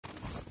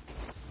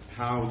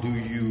How do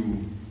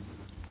you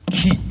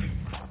keep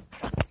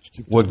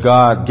what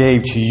God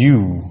gave to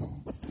you?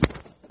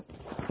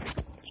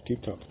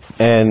 Keep talking.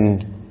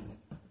 And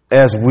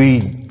as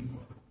we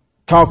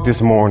talked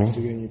this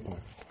morning,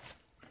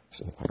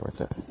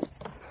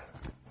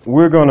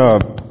 we're going to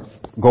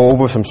go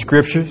over some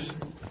scriptures.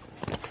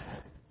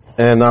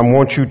 And I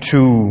want you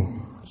to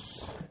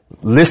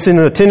listen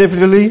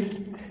attentively.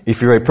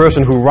 If you're a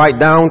person who write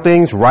down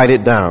things, write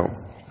it down.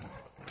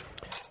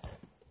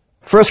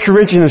 1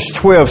 Corinthians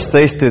 12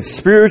 states that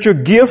spiritual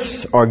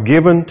gifts are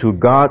given to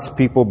God's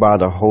people by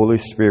the Holy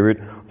Spirit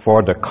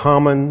for the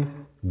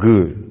common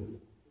good.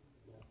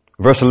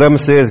 Verse 11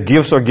 says,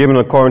 gifts are given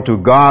according to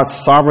God's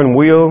sovereign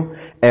will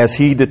as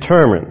He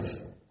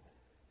determines.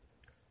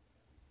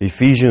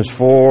 Ephesians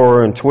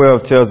 4 and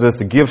 12 tells us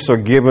the gifts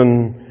are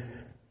given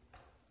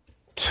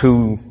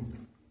to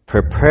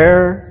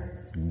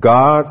prepare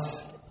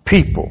God's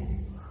people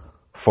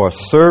for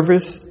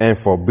service and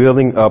for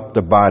building up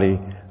the body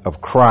of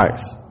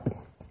Christ.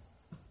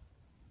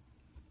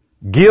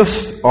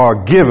 Gifts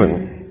are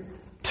given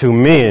to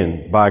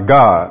men by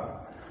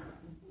God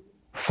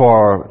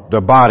for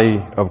the body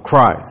of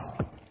Christ.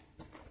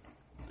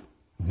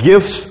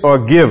 Gifts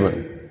are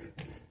given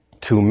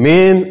to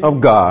men of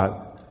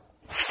God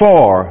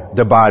for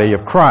the body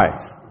of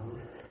Christ.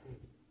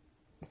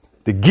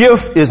 The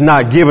gift is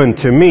not given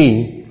to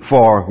me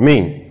for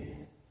me.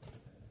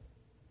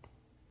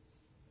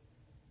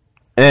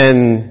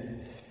 And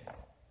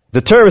the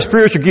term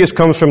spiritual gifts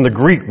comes from the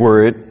Greek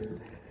word,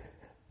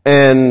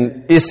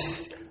 and it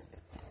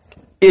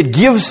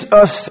gives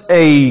us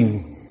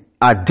a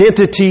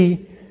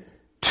identity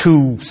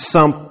to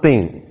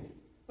something.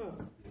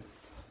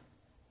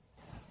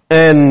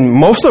 And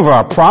most of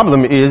our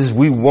problem is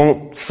we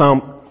want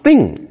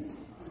something.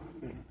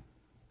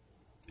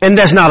 And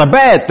that's not a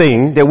bad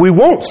thing that we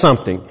want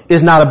something.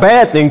 It's not a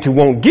bad thing to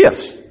want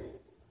gifts.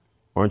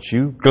 Aren't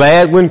you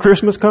glad when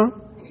Christmas comes?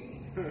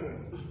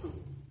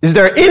 Is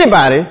there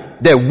anybody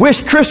that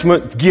wished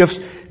Christmas gifts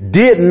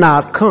did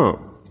not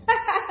come?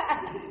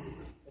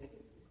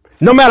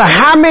 No matter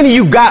how many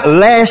you got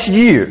last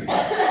year.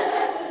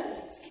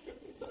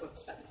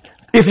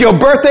 If your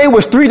birthday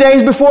was 3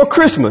 days before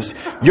Christmas,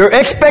 your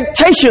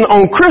expectation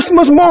on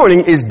Christmas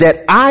morning is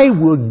that I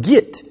will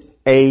get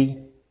a.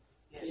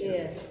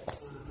 Yes.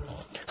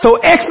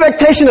 So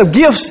expectation of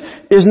gifts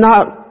is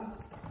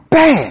not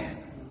bad.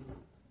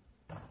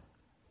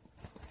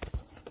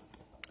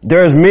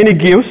 There's many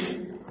gifts.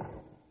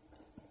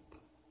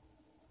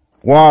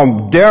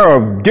 While there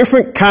are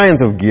different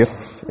kinds of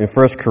gifts in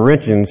 1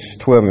 Corinthians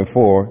 12 and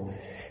 4,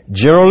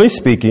 generally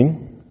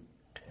speaking,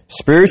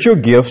 spiritual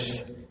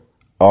gifts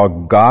are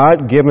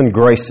God-given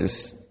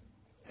graces,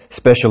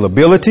 special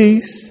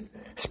abilities,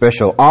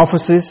 special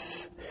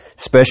offices,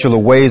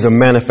 special ways of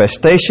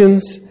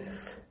manifestations,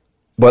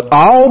 but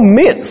all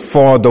meant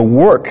for the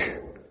work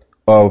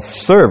of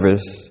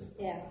service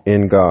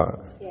in God.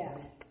 Yeah.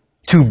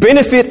 To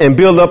benefit and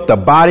build up the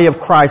body of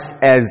Christ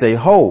as a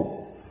whole.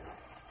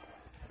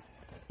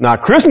 Now,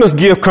 Christmas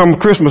gift come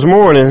Christmas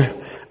morning,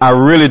 I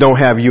really don't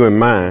have you in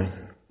mind.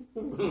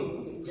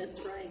 That's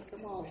right.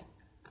 Come on.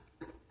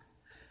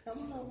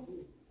 Come on.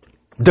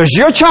 Does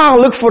your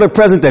child look for the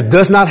present that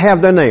does not have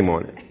their name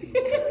on it?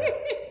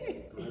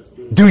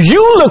 Do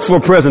you look for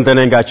a present that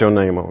ain't got your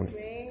name on it?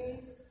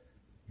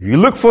 You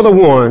look for the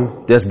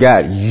one that's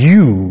got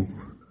you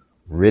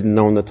written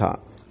on the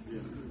top.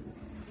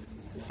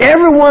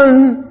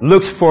 Everyone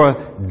looks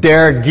for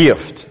their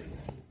gift.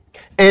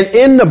 And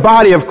in the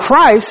body of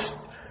Christ,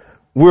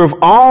 we've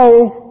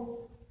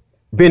all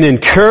been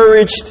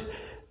encouraged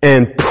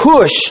and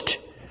pushed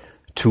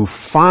to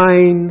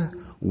find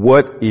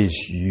what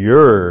is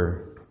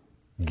your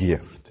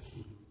gift.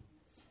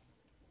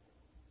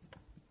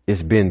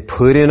 It's been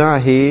put in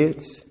our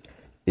heads.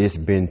 It's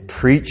been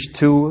preached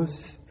to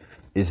us.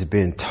 It's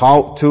been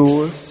taught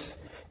to us.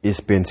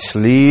 It's been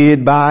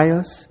slid by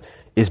us.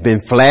 It's been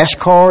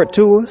flashcard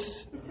to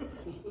us.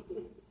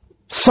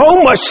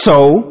 So much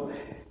so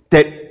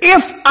that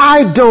if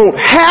I don't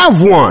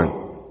have one,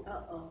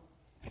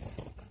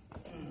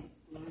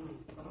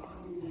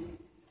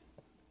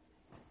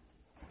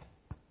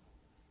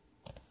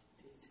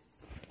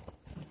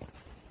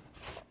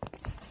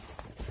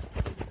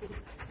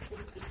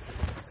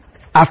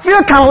 I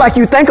feel kind of like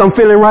you think I'm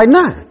feeling right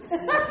now.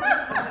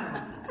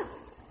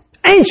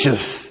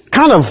 Anxious,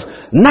 kind of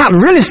not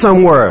really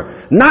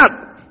somewhere,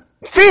 not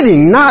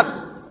fitting,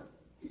 not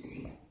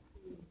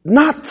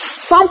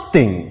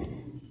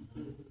something.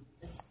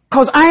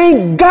 'Cause I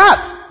ain't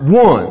got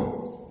one.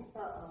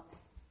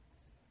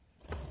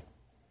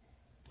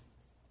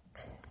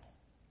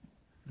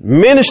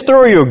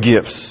 Ministerial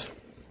gifts.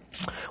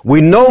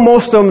 We know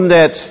most of them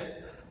that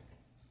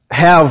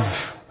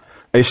have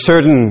a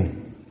certain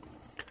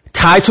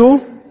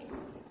title,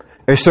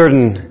 a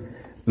certain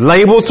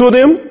label to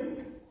them,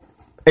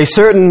 a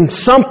certain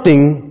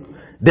something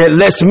that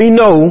lets me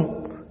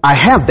know I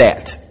have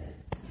that.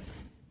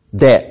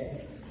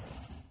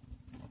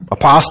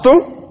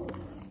 Apostle,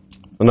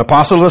 an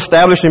apostle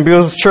established and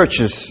builds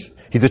churches.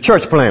 He's a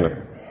church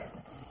planner.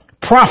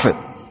 Prophet.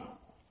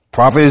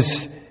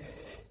 Prophet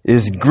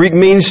is Greek,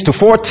 means to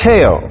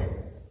foretell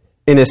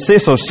in a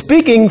sense of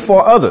speaking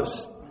for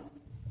others.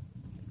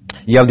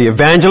 You have the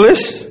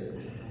evangelist.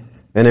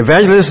 An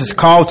evangelist is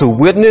called to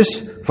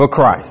witness for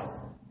Christ.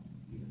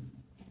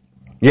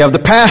 You have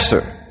the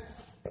pastor.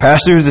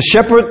 Pastor is the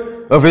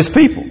shepherd of his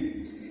people.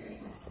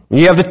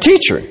 You have the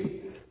teacher.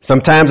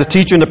 Sometimes the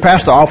teacher and the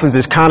pastor often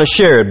is kind of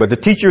shared, but the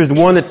teacher is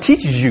the one that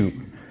teaches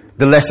you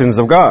the lessons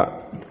of God.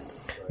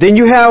 Then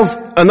you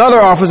have another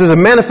office is a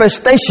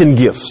manifestation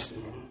gifts.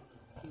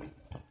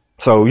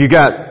 So you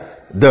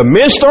got the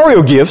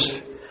ministerial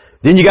gifts,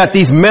 then you got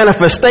these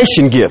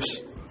manifestation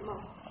gifts.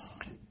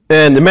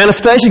 And the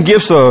manifestation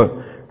gifts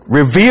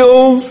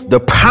reveal the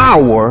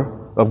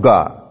power of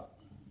God.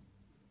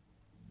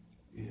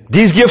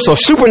 These gifts are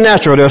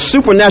supernatural. They're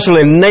supernatural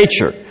in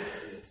nature.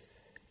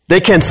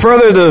 They can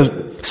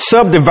further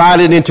subdivide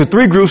it into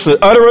three groups of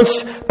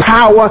utterance,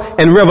 power,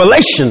 and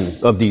revelation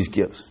of these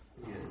gifts.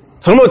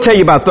 So I'm going to tell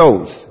you about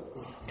those.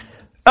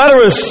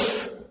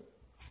 Utterance,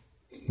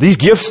 these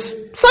gifts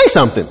say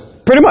something.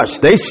 Pretty much.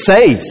 They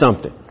say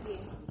something.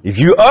 If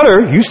you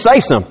utter, you say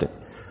something.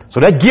 So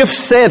that gift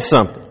said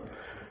something.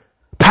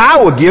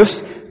 Power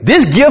gifts,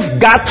 this gift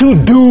got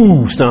to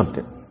do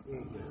something.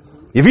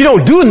 If you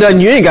don't do nothing,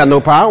 you ain't got no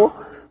power.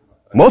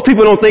 Most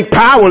people don't think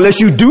power unless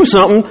you do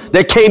something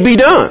that can't be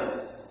done.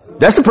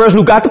 That's the person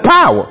who got the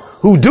power,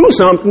 who do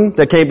something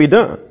that can't be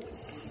done.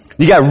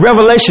 You got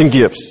revelation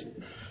gifts.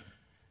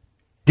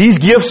 These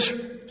gifts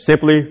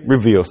simply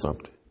reveal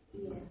something.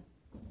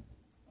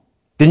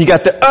 Then you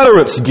got the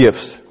utterance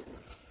gifts.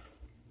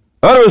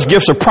 Utterance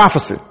gifts are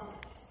prophecy.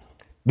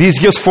 These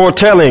gifts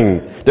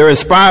foretelling, they're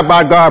inspired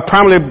by God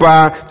primarily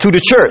to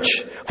the church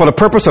for the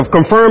purpose of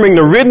confirming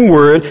the written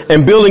word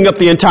and building up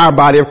the entire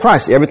body of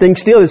Christ. Everything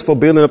still is for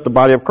building up the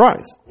body of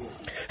Christ.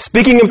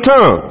 Speaking of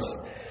tongues,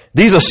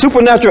 these are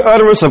supernatural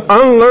utterance of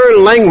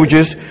unlearned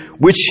languages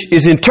which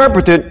is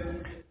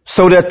interpreted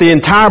so that the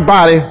entire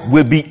body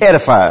will be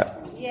edified.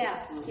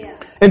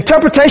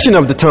 Interpretation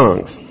of the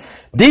tongues.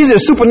 These are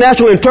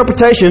supernatural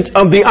interpretations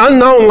of the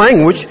unknown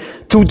language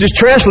to just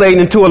translate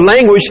into a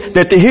language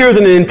that the hearers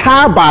in the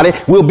entire body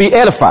will be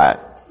edified.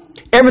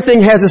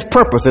 Everything has its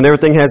purpose and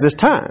everything has its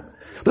time.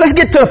 But let's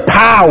get to the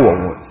power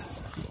ones.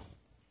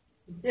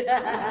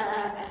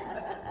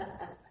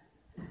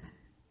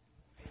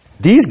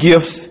 These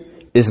gifts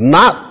is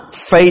not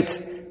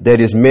faith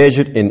that is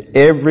measured in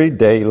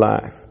everyday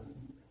life,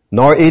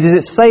 nor is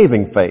it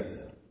saving faith.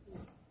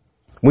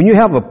 When you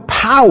have a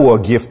power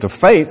gift of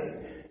faith,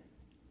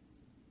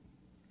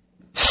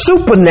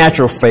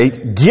 supernatural faith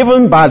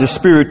given by the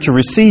Spirit to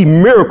receive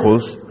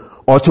miracles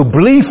or to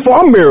believe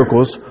for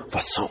miracles for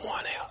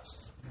someone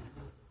else.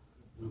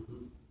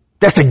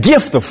 That's a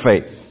gift of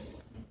faith.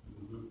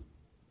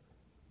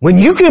 When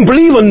you can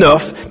believe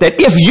enough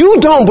that if you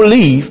don't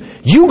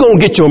believe, you're going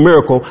to get your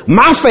miracle,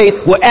 my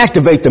faith will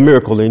activate the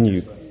miracle in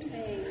you.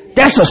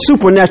 That's a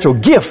supernatural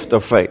gift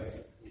of faith.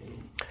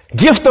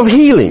 Gift of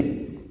healing.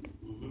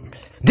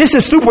 This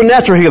is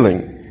supernatural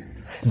healing.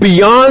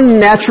 Beyond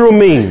natural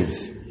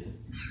means.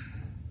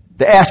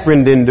 The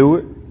aspirin didn't do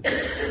it.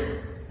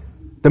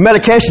 The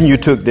medication you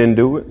took didn't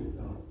do it.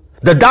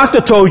 The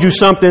doctor told you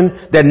something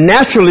that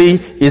naturally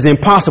is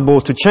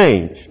impossible to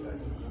change.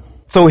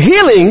 So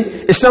healing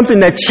is something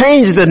that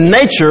changes the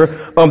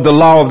nature of the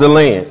law of the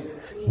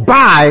land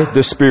by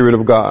the Spirit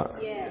of God.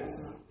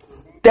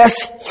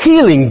 That's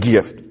healing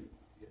gift.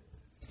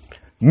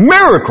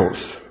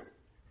 Miracles.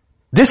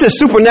 This is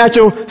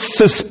supernatural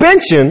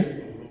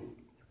suspension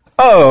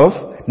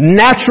of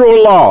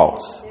natural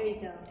laws.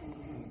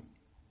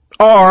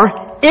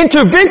 Or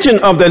intervention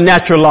of the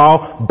natural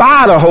law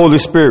by the Holy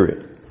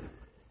Spirit.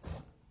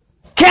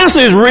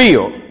 Cancer is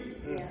real.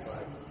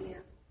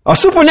 A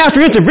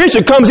supernatural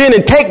intervention comes in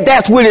and takes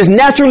that which is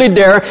naturally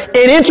there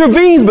and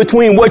intervenes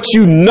between what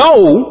you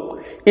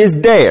know is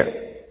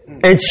there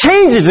and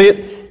changes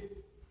it.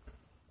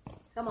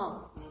 Come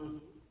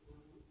on.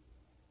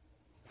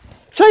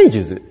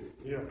 Changes it.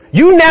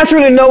 You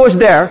naturally know it's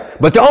there,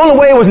 but the only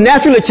way it was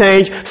naturally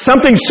changed,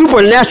 something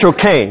supernatural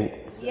came.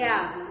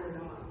 Yeah.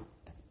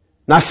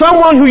 Now,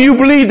 someone who you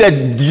believe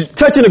that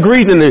touch and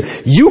agrees in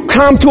it, you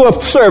come to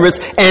a service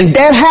and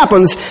that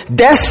happens,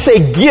 that's a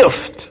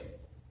gift.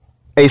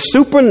 A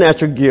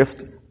supernatural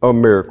gift of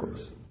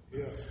miracles.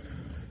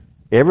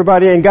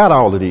 Everybody ain't got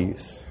all of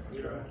these.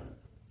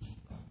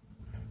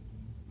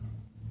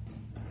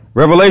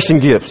 Revelation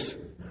gifts.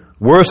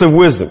 Words of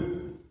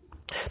wisdom.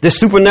 This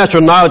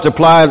supernatural knowledge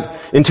applied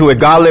into a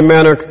godly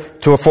manner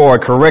for a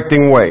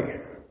correcting way.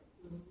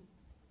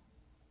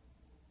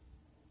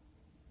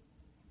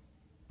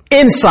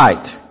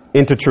 Insight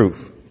into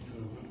truth.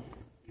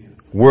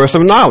 Words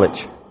of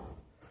knowledge.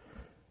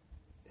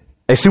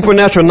 A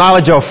supernatural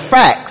knowledge of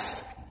facts.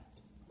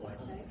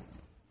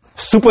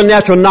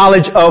 Supernatural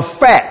knowledge of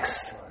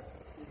facts.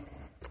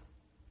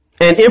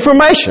 And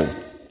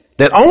information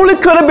that only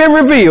could have been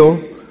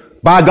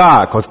revealed by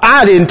God, because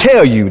I didn't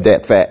tell you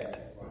that fact.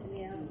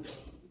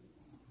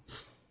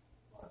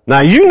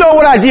 Now, you know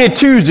what I did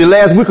Tuesday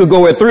last week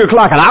ago at 3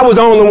 o'clock, and I was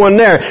the only one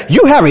there.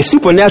 You have a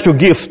supernatural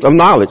gift of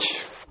knowledge,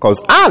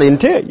 because I didn't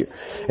tell you.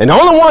 And the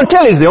only one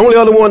telling you is the only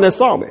other one that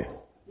saw me.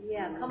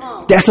 Yeah, come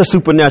on. That's a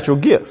supernatural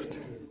gift.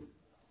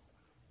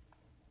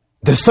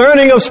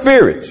 Discerning of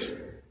spirits.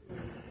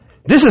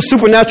 This is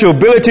supernatural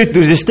ability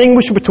to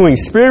distinguish between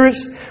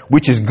spirits,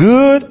 which is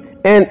good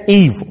and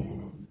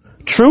evil,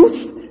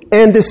 truth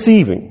and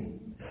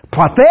deceiving,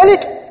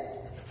 prophetic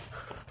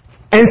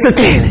and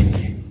satanic.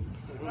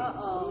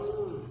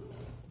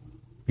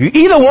 You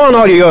either one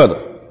or the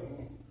other.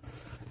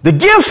 The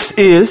gifts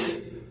is,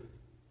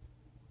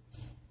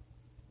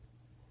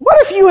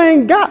 what if you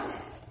ain't got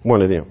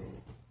one of them?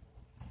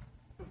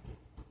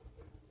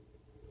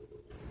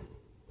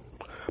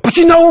 But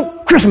you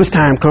know, Christmas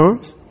time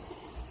comes.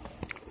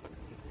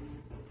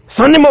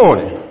 Sunday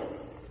morning,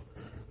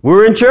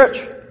 we're in church.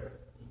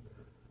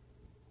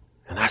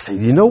 And I say,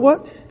 you know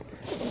what?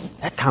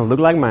 That kind of look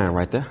like mine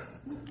right there.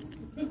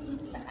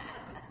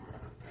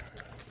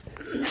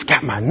 It's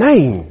got my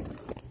name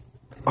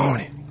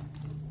on it.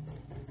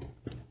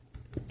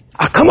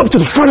 I come up to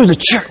the front of the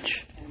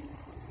church.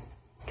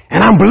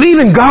 And I'm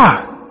believing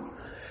God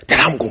that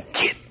I'm going to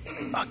get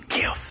a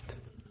gift.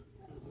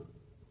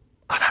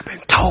 Because I've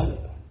been told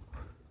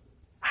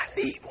I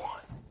need one.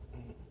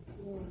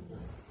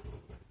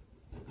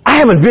 I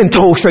haven't been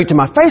told straight to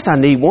my face I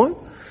need one.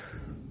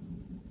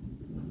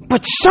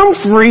 But some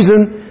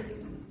reason,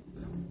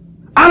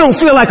 I don't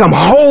feel like I'm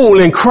whole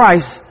in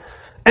Christ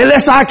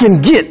unless I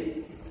can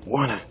get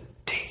one of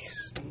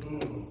these.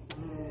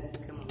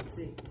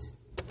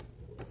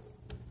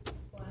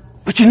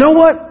 But you know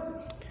what?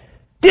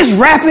 This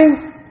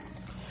wrapping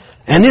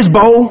and this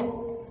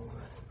bowl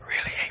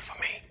really ain't for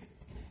me.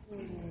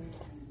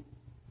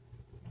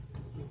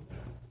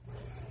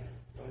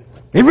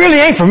 It really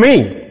ain't for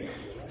me.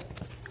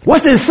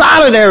 What's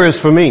inside of there is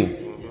for me.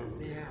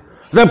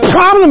 The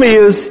problem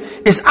is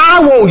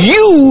I want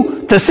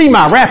you to see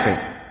my wrapping.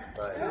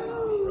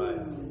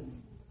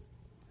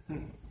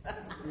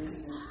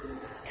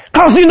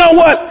 Because you know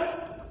what?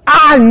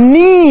 I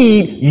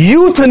need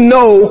you to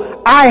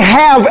know I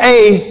have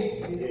a...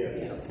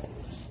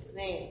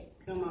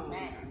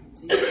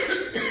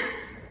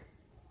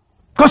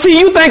 Because see,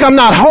 you think I'm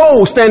not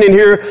whole standing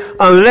here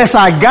unless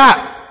I got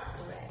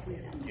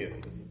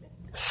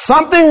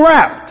something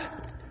wrapped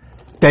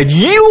that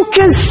you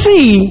can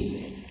see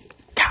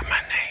got my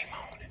name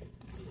on it.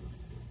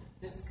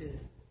 That's good.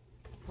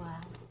 Wow.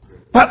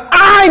 But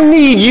I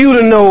need you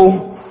to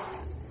know,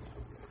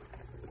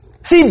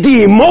 see,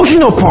 the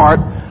emotional part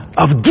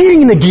of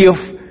getting the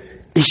gift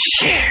is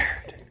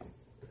shared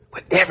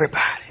with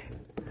everybody.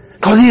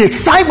 Because the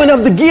excitement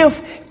of the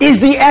gift is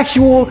the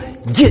actual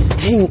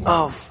getting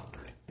of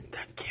the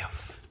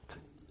gift.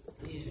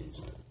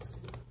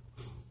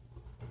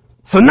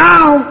 So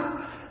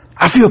now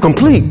I feel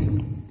complete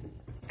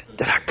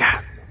that I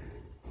got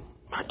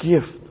my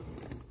gift.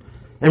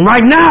 And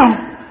right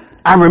now,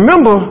 I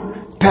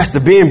remember Pastor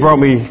Ben brought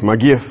me my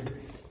gift.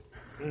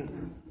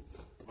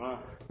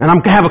 And I'm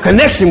going to have a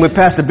connection with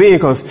Pastor Ben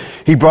because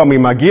he brought me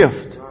my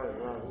gift.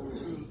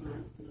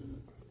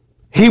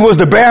 He was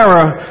the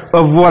bearer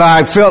of what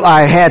I felt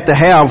I had to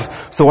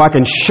have so I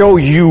can show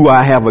you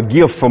I have a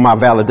gift for my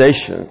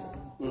validation.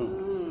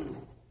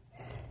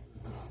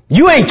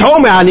 You ain't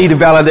told me I need a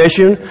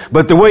validation,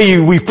 but the way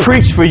we've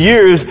preached for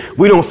years,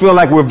 we don't feel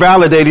like we're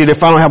validated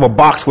if I don't have a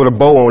box with a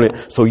bow on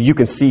it, so you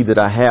can see that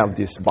I have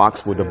this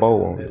box with a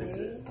bow on it.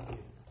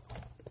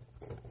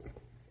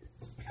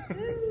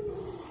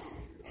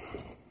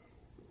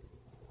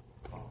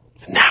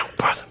 Now,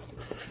 brother,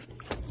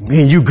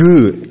 me and you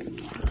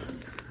good.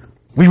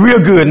 We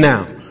real good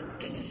now.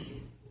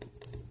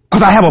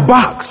 Because I have a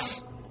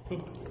box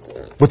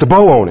with a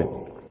bow on it.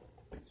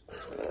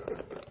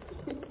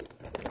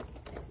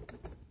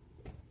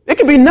 It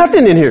can be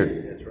nothing in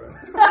here.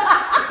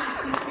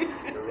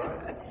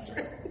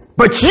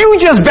 But you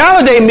just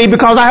validate me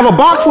because I have a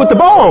box with the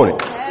bow on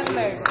it.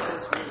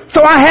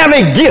 So I have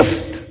a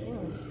gift.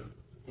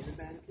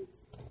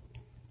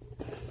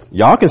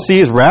 Y'all can see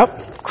it's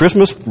wrapped,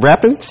 Christmas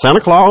wrapping, Santa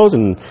Claus,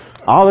 and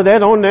all of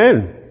that on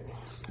there.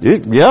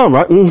 Yeah,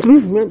 right.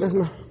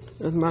 Mm-hmm.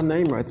 That's my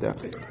name right there.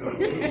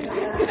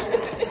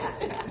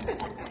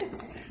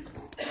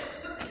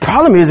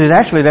 Problem is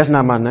actually that's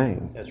not my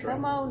name. That's right.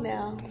 Come on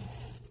now.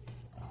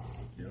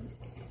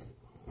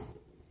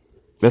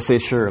 Let's say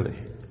Shirley.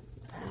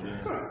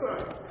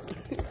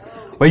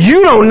 But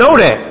you don't know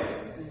that.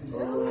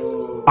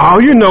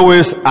 All you know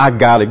is I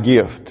got a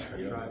gift.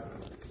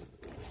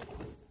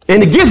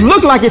 And the gift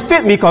looked like it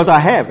fit me because I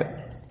have it.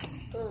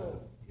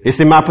 It's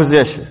in my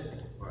possession.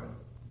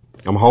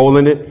 I'm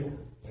holding it.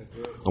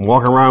 I'm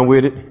walking around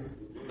with it.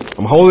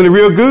 I'm holding it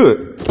real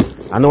good.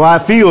 I know how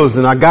it feels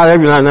and I got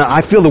everything.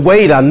 I feel the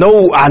weight. I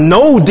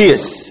know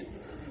this.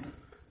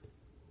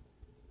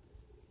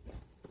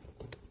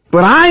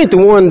 But I ain't the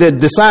one that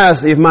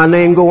decides if my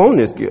name go on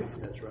this gift.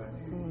 That's right.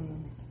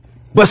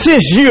 But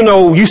since,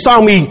 you saw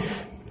me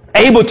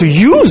able to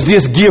use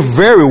this gift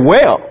very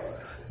well,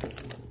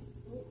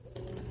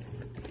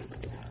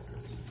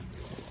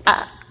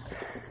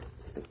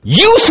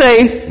 You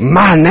say,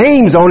 my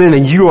name's on it,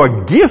 and you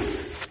are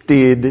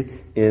gifted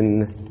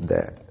in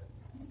that.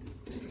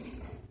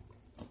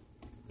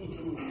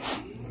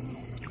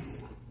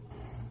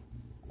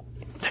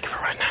 Take it for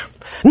right now.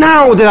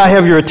 Now that I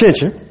have your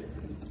attention,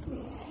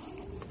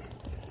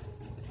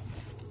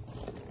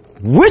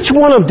 which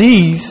one of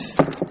these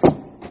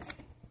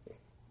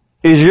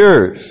is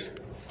yours?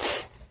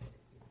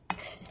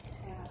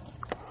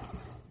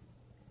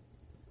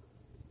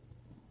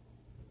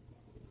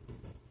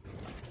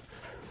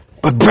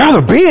 But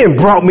Brother Ben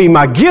brought me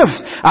my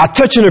gift. I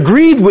touched and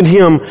agreed with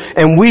him,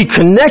 and we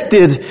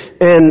connected,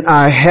 and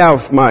I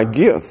have my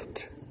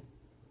gift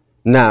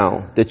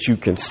now that you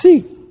can see.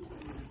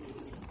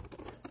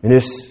 And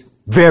it's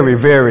very,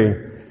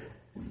 very,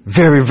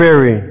 very,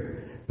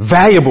 very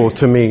valuable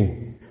to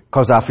me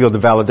because I feel the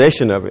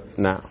validation of it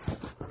now.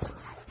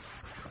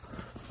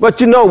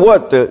 But you know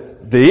what?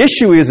 The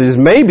issue is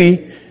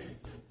maybe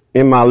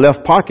in my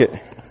left pocket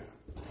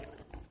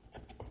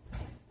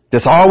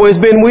that's always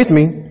been with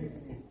me.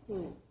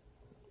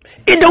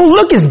 It don't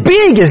look as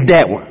big as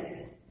that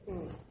one.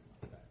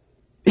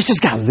 It's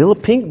just got a little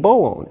pink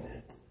bow on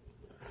it.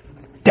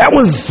 That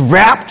one's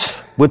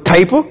wrapped with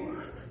paper,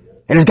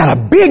 and it's got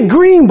a big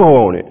green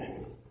bow on it.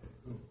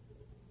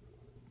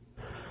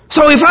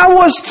 So if I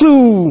was to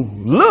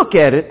look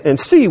at it and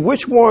see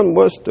which one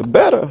was the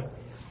better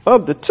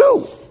of the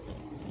two,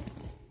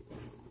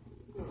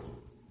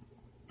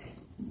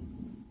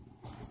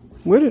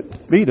 would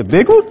it be the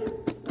big one,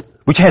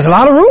 which has a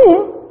lot of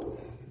room?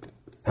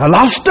 A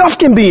lot of stuff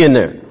can be in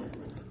there.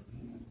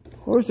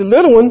 Or it's the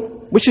little one,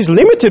 which is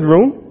limited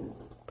room,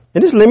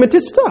 and it's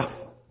limited stuff.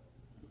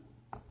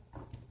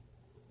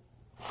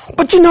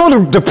 But you know,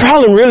 the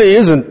problem really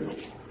isn't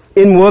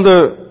in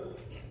whether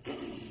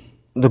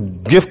the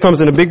gift comes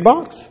in a big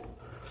box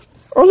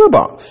or a little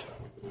box.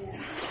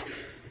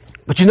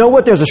 But you know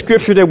what? There's a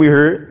scripture that we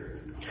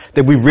heard,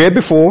 that we read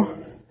before,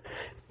 and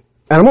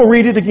I'm going to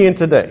read it again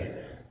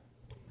today.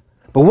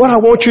 But what I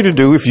want you to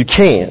do, if you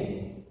can,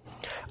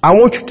 I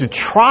want you to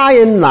try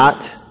and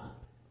not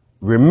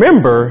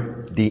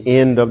remember the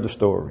end of the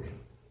story.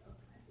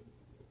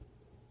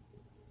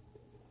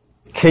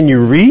 Can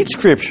you read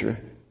scripture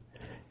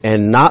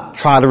and not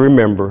try to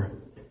remember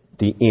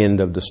the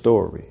end of the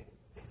story,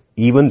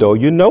 even though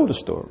you know the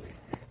story?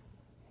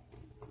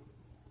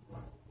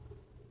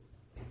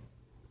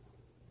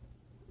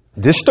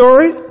 This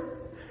story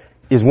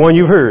is one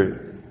you've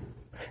heard,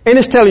 and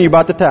it's telling you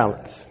about the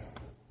talents.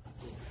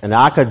 And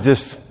I could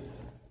just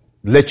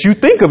let you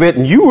think of it,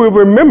 and you will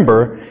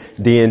remember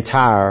the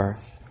entire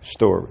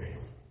story.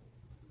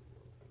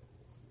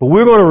 But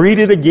we're going to read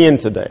it again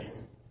today.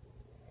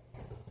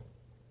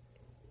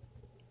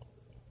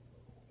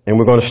 And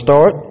we're going to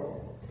start.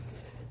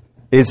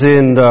 It's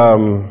in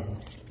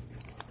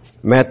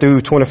Matthew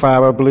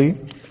 25, I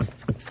believe.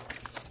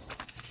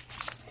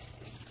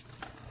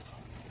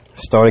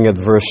 Starting at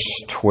verse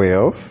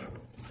 12.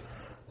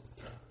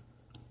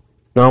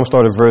 No, I'm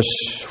starting at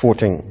verse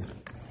 14.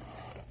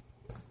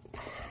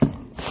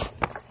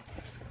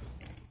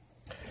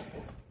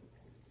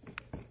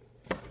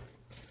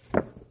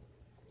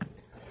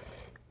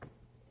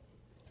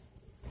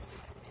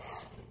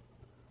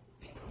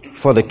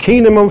 For the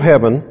kingdom of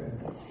heaven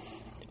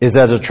is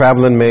as a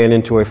traveling man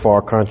into a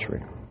far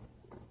country,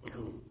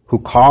 who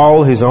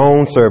called his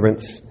own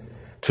servants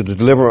to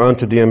deliver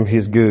unto them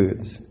his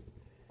goods.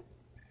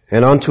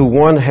 And unto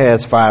one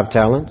has 5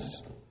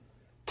 talents,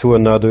 to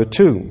another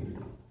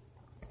 2,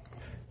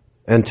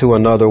 and to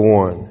another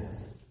 1,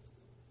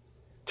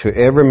 to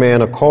every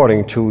man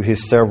according to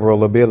his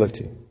several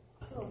ability.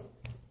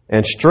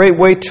 And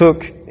straightway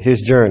took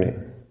his journey.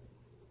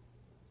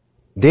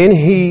 Then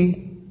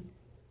he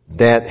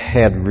that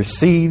had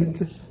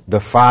received the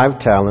 5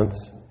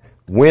 talents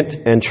went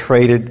and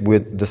traded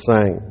with the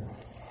same,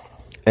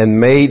 and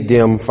made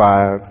them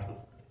 5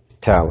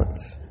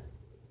 talents.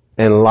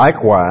 And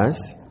likewise,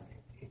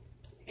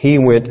 he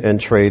went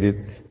and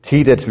traded,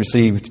 he that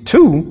received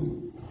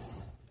 2,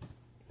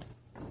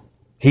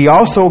 he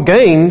also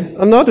gained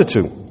another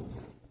 2.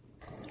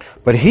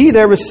 But he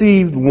that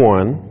received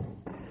 1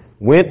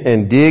 went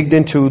and digged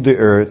into the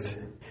earth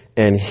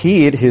and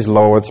hid his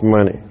Lord's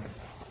money.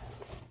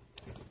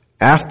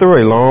 After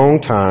a long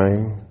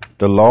time,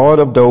 the Lord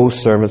of those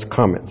servants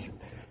cometh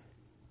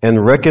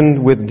and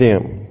reckoned with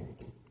them.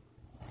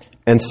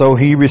 And so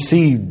he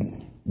received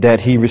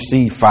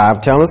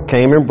 5 talents,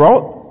 came and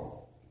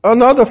brought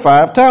another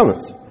 5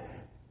 talents,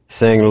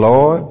 saying,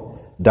 Lord,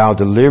 thou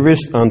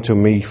deliverest unto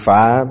me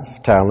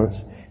 5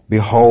 talents.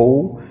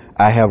 Behold,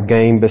 I have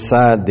gained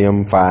beside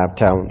them 5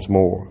 talents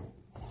more.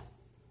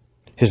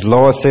 His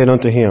Lord said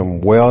unto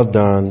him, Well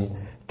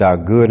done, thou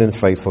good and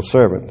faithful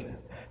servant.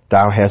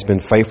 Thou hast been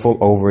faithful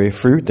over a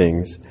few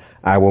things.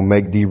 I will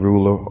make thee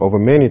ruler over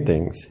many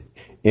things.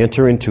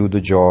 Enter into the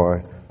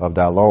joy of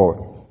thy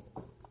Lord.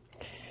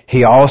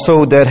 He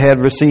also that had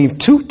received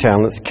 2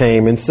 talents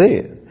came and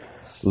said,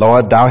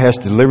 Lord, thou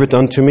hast delivered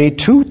unto me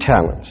 2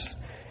 talents.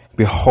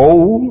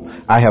 Behold,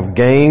 I have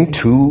gained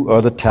 2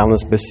 other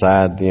talents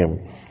beside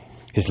them.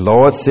 His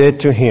Lord said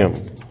to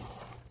him,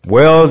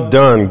 Well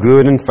done,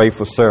 good and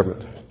faithful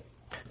servant.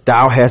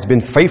 Thou hast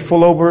been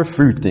faithful over a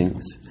few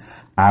things.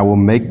 I will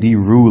make thee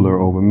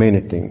ruler over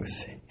many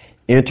things.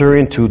 Enter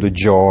into the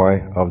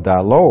joy of thy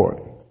Lord.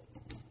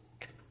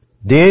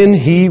 Then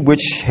he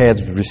which had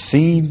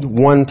received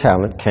 1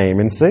 talent came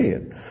and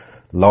said,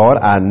 Lord,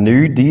 I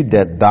knew thee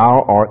that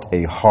thou art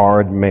a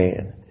hard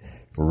man,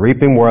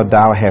 reaping where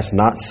thou hast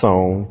not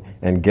sown,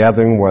 and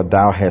gathering where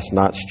thou hast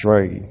not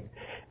strayed.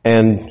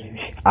 And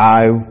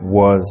I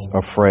was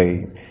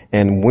afraid,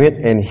 and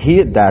went and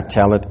hid thy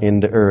talent in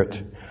the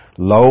earth.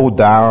 Lo,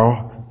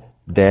 thou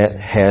that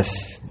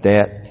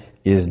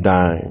is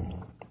thine.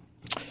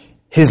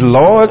 His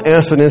Lord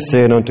answered and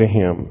said unto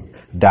him,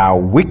 Thou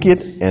wicked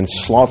and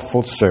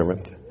slothful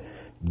servant,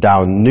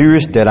 thou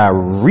knewest that I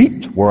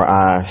reaped where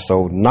I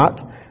sowed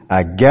not,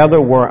 I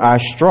gathered where I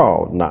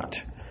strawed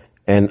not,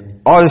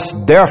 and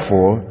oughtest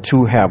therefore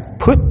to have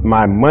put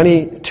my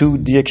money to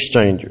the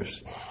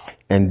exchangers.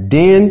 And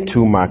then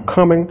to my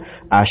coming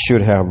I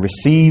should have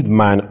received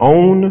mine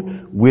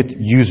own with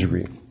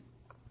usury.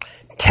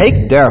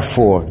 Take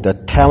therefore the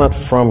talent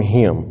from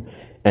him,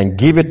 and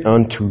give it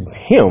unto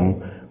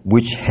him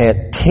which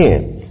had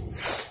 10.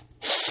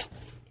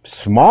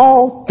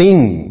 Small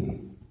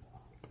thing,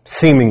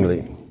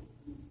 seemingly.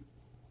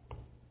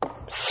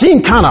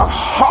 Seem kind of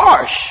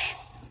harsh.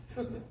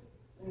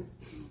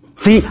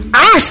 See,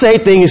 I say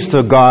things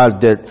to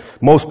God that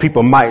most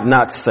people might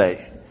not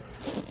say.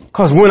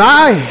 Because when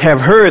I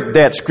have heard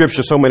that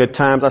scripture so many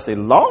times, I say,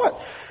 Lord,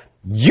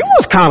 you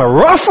was kind of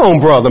rough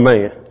on brother,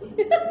 man.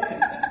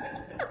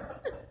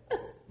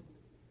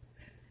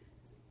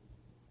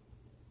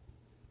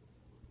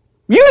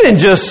 You didn't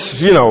just,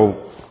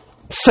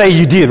 say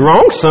you did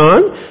wrong,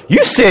 son.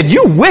 You said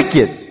you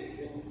wicked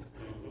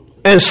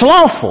and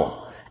slothful.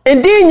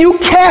 And then you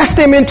cast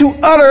him into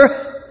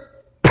utter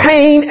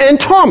pain and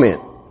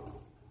torment.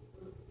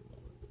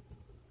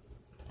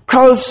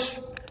 Because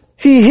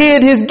he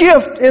hid his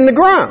gift in the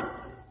ground.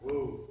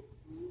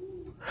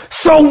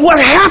 So what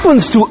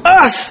happens to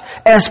us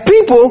as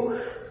people,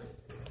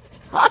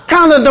 I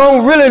kind of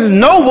don't really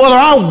know whether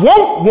I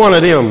want one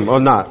of them or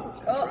not.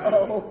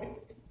 Uh-oh.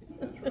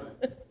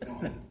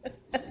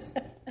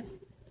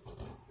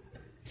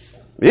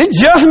 It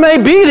just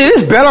may be that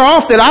it's better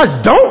off that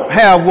I don't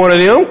have one of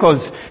them,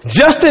 because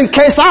just in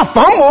case I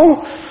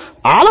fumble,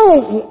 I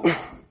don't.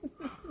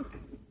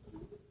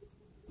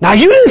 Now,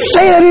 you didn't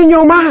say that in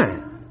your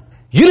mind.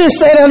 You didn't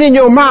say that in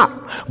your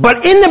mouth.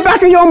 But in the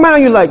back of your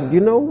mind, you're like, you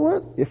know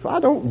what? If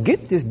I don't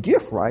get this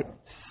gift right,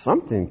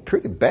 something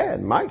pretty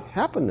bad might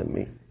happen to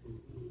me.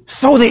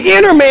 So the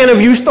inner man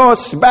of you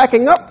starts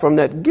backing up from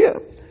that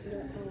gift.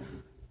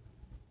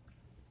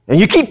 And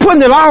you keep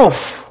putting it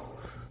off.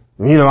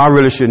 I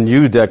really shouldn't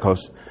use that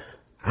because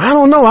I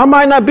don't know. I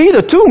might not be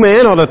the 2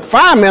 man or the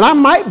 5 man. I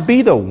might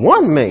be the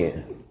 1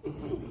 man.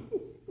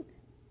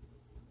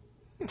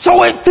 So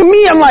to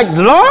me, I'm like,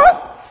 Lord,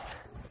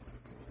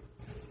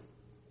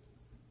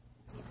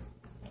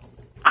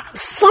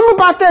 something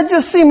about that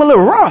just seemed a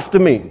little rough to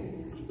me.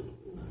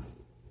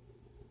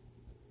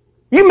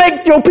 You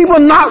make your people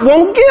not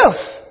want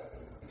gifts.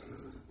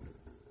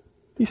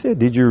 He said,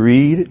 did you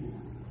read it?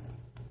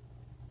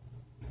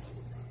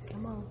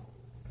 Come on.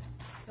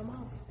 Come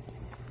on.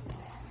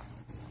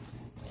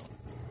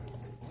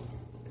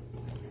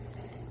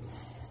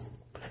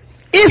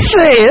 It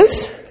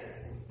says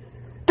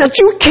that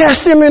you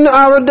cast him in the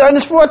outer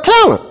darkness for a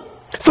talent.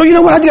 So you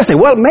know what I did? I say,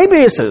 well, maybe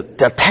it's a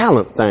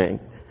talent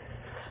thing.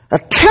 A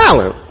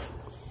talent,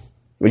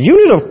 a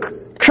unit of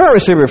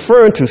currency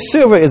referring to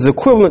silver, is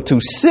equivalent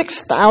to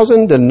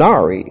 6,000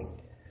 denarii,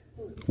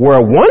 where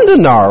 1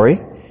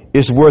 denarii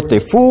is worth a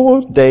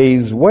full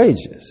day's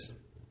wages.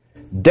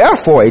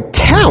 Therefore, a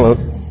talent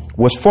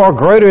was far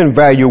greater in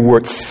value,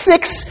 worth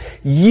 6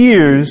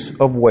 years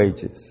of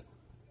wages.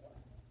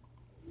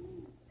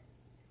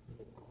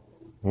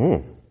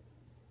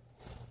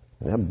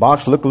 That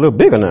box look a little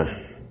bigger now.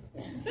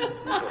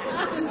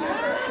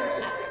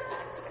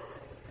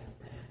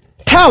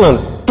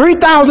 Talent,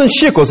 3,000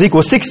 shekels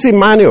equals 60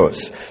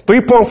 minas,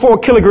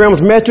 3.4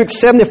 kilograms metric,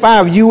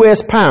 75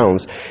 U.S.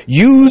 pounds,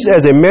 used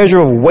as a measure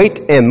of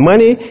weight and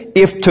money.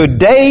 If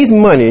today's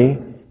money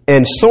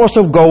and source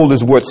of gold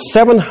is worth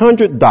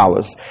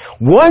 $700,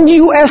 1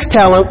 U.S.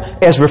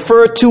 talent, as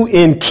referred to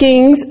in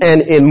Kings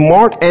and in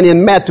Mark and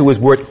in Matthew, is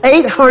worth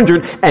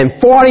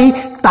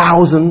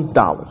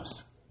 $840,000.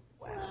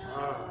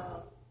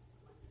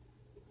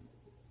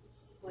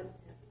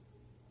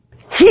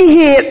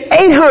 He hid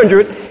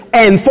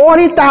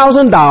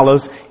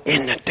 $840,000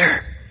 in the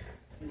dirt.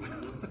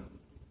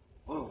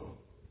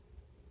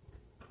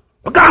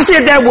 But God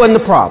said that wasn't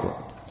the problem.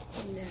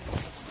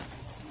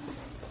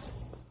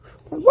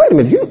 Wait a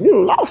minute,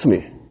 you lost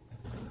me.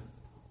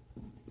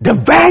 The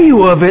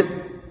value of it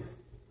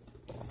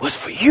was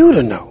for you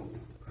to know.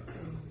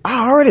 I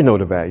already know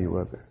the value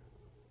of it.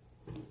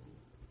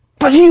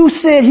 But you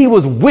said he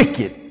was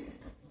wicked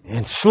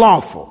and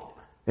slothful,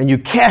 and you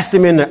cast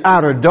him into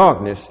outer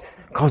darkness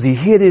because he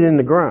hid it in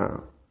the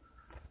ground.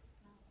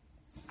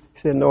 He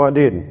said, no, I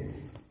didn't.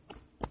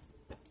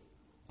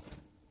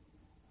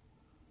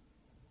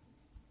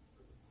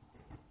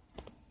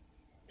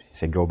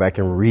 said, go back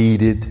and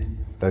read it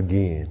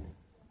again.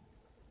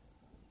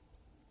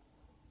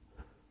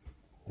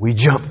 We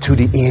jump to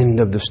the end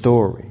of the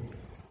story.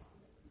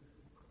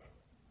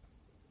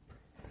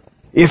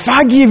 If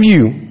I give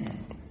you,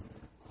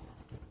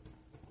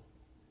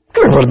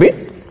 come here, Brother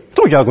Ben. I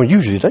told you I was going to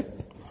use you today.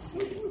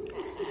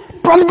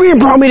 Brother Ben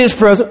brought me this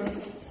present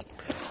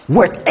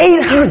worth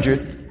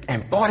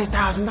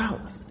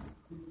 $840,000.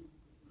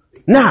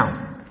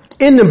 Now,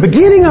 in the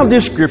beginning of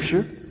this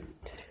scripture,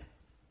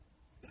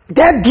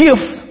 that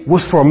gift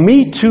was for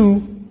me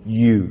to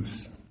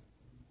use.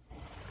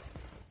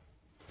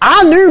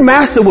 I knew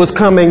Master was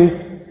coming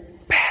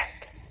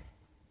back.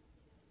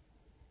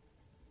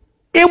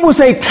 It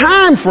was a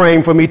time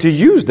frame for me to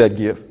use that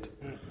gift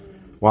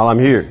while I'm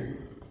here.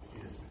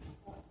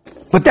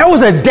 But that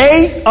was a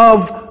day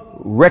of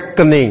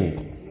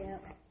reckoning.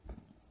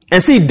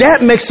 And see,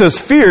 that makes us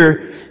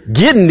fear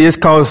getting this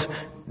because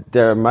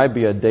there might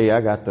be a day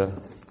I got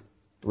to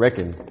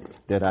reckon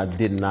that I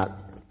did not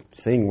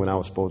sing when I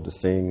was supposed to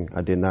sing.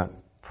 I did not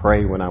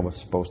pray when I was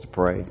supposed to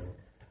pray.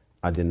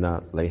 I did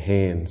not lay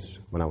hands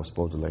when I was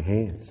supposed to lay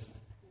hands.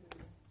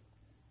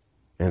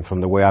 And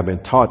from the way I've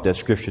been taught, that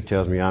scripture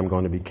tells me I'm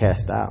going to be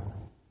cast out.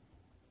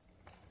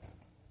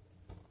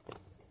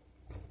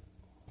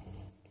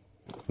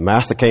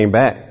 Master came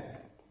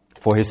back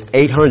for his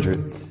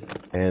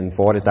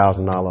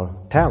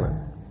 $840,000 talent.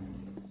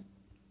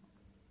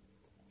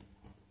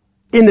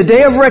 In the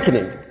day of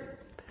reckoning,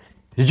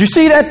 did you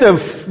see that the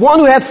one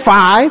who had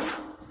 5,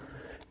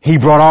 he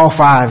brought all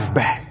 5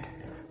 back.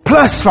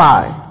 Plus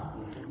 5.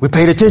 We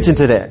paid attention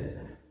to that.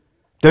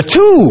 The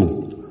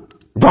 2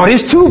 brought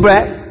his 2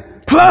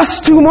 back,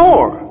 plus 2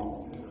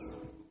 more.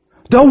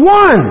 The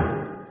 1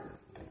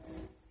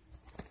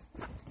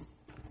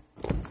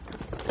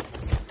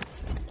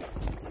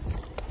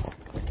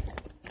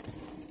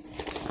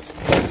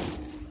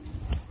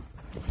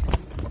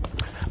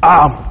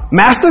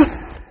 Master,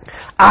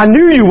 I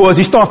knew you was.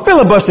 He started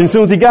filibustering as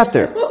soon as he got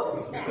there.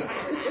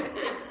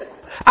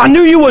 I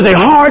knew you was a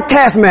hard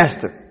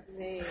taskmaster.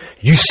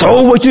 You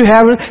sow what you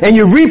haven't and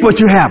you reap what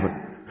you haven't.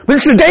 But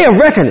it's the day of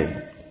reckoning.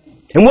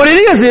 And what it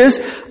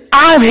is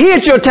I've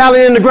hid your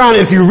talent in the ground.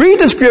 And if you read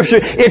the scripture,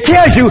 it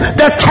tells you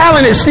that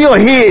talent is still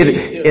hid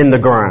in the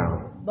ground.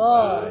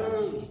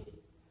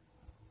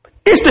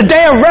 It's the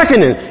day of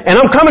reckoning. And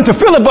I'm coming to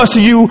filibuster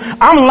you.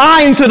 I'm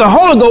lying to the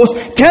Holy Ghost,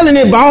 telling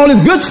it about all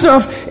this good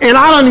stuff, and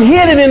I done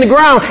hid it in the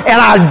ground,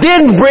 and I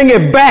didn't bring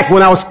it back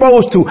when I was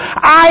supposed to.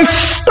 I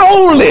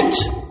stole it.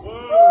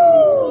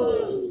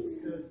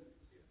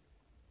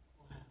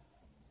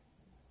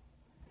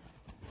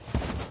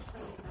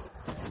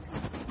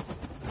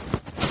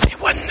 It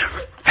wasn't the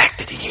fact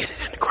that he hid it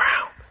in the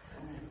ground.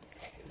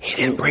 He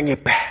didn't bring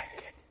it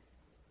back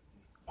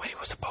when he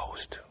was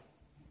supposed to.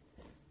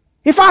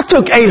 If I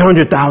took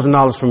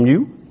 $800,000 from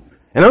you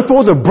and I'm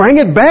supposed to bring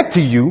it back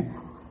to you,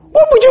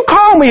 what would you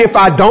call me if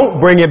I don't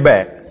bring it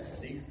back?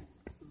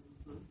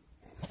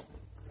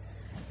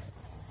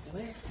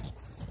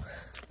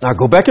 Now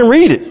go back and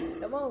read it.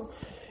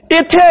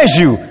 It tells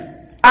you,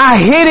 I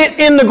hid it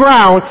in the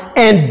ground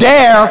and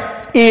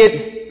there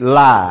it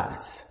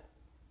lies.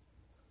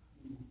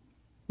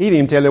 He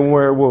didn't even tell him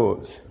where it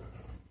was.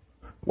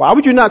 Why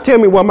would you not tell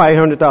me what my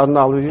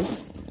 $800,000 is?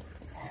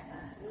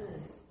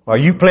 Are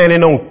you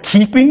planning on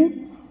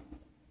keeping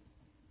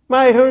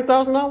my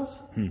 $800,000?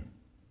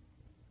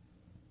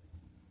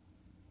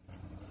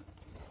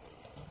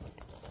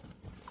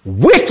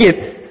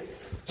 Wicked,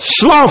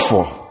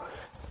 slothful.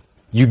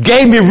 You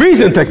gave me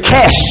reason to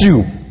cast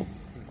you.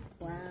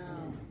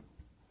 Wow.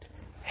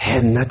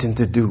 Had nothing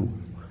to do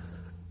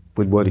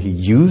with whether he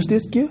used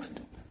this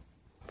gift.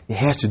 It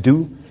has to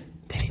do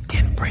that he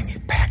didn't bring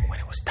it back when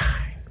it was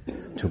time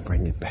to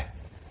bring it back.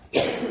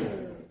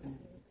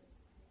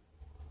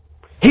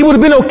 He would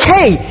have been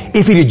okay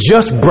if he had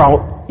just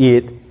brought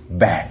it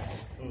back.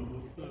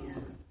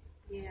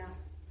 Yeah.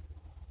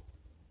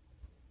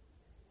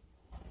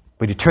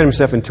 But he turned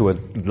himself into a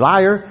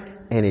liar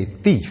and a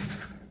thief.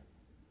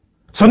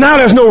 So now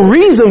there's no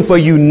reason for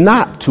you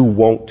not to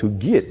want to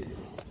get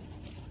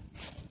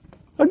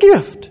a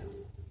gift.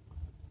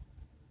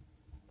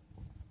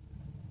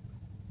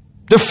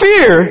 The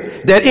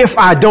fear that if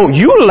I don't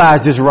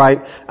utilize this right,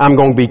 I'm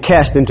going to be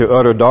cast into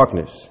utter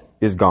darkness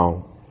is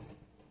gone.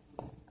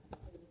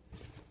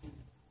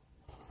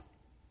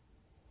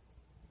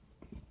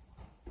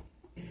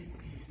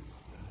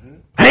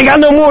 I ain't got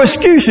no more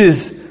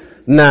excuses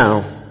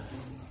now.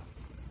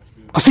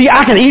 See,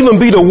 I can even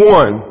be the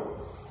one,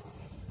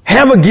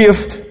 have a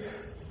gift.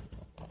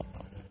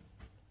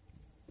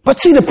 But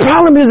see, the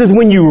problem is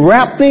when you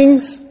wrap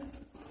things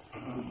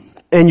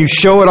and you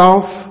show it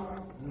off,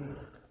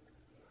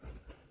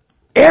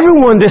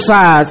 everyone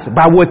decides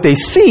by what they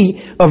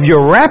see of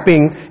your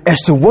wrapping as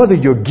to whether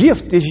your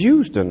gift is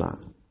used or not.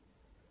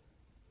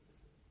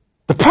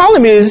 The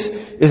problem is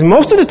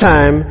most of the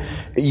time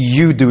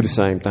you do the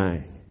same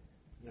thing.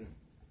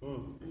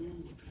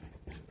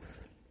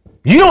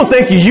 You don't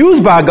think you're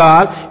used by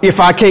God if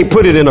I can't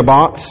put it in a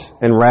box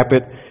and wrap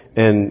it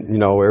and,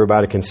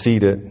 everybody can see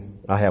that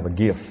I have a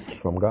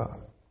gift from God.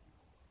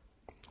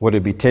 Whether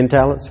it be 10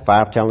 talents,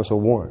 5 talents, or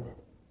 1.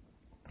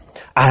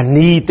 I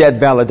need that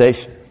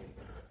validation.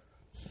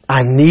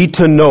 I need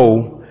to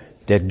know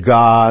that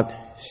God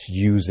is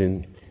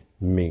using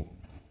me.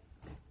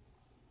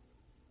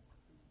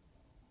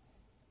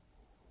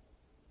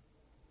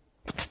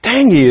 But the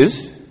thing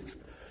is,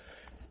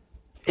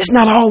 it's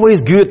not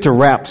always good to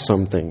wrap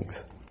some things.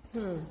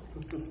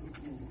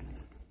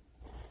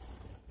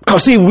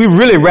 Because see, we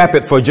really wrap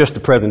it for just the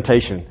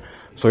presentation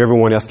so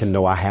everyone else can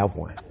know I have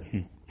one.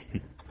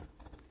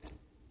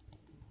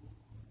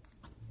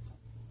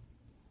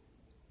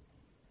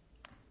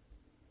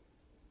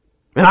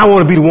 And I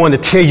want to be the one to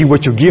tell you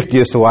what your gift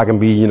is so I can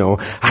be,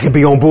 I can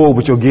be on board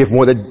with your gift.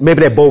 Maybe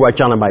that bow right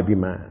yonder might be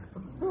mine.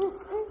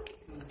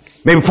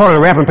 Maybe part of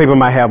the wrapping paper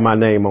might have my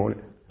name on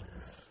it.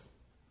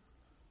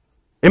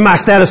 In my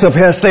status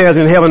upstairs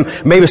in heaven,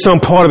 maybe some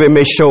part of it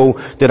may show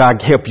that I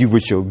help you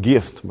with your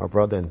gift, my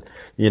brother. And,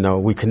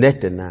 we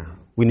connected now.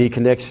 We need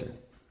connection.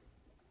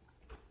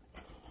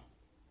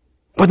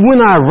 But when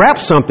I wrap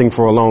something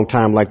for a long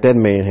time like that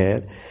man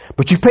had,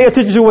 but you pay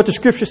attention to what the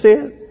scripture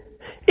said?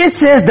 It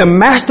says the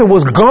master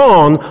was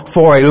gone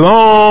for a long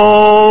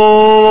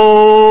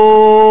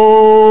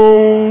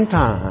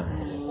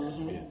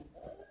time.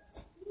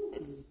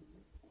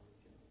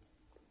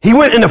 He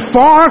went in a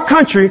far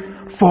country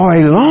for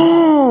a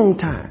long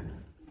time.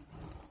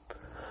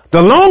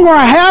 The longer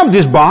I have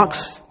this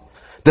box,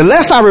 the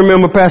less I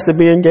remember Pastor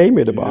Ben gave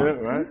me the box. Yeah,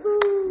 right.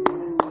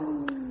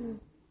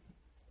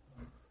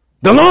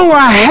 The longer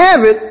I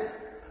have it,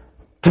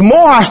 the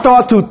more I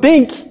start to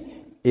think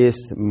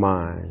it's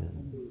mine.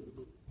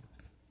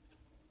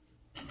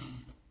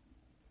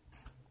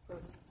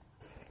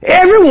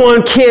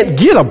 Everyone can't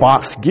get a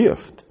box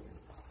gift.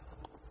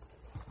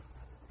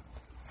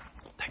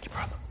 Thank you,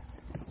 brother.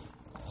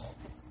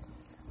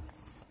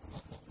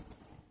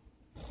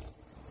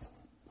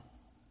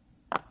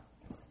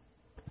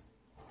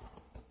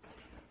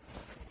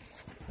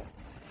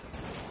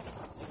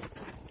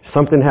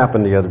 Something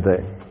happened the other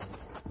day.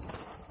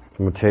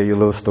 I'm going to tell you a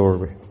little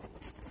story.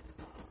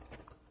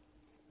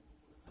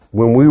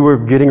 When we were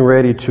getting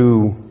ready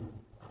to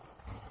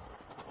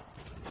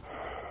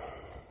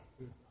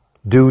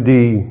do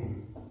the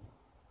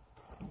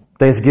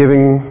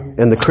Thanksgiving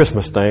and the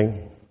Christmas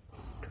thing,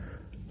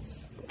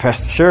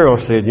 Pastor Cheryl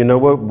said, you know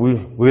what,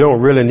 we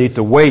don't really need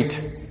to wait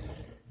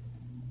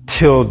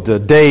till the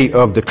day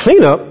of the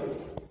cleanup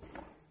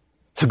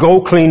to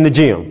go clean the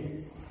gym.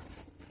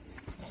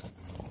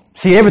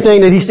 See, everything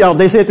that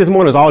they said this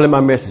morning is all in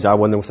my message. I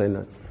wasn't going to say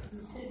nothing.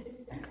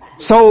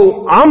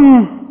 So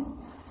I'm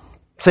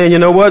saying, you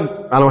know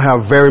what, I don't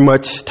have very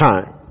much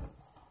time.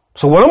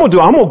 So what I'm going to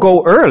do, I'm going to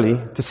go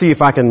early to see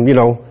if I can,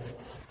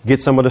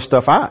 get some of the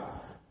stuff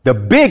out. The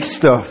big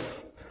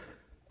stuff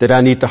that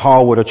I need to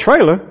haul with a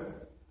trailer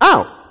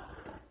out.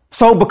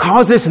 So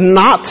because it's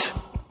not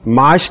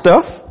my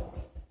stuff,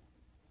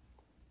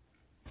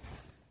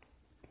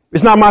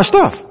 it's not my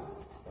stuff.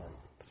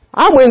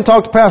 I went and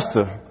talked to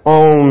Pastor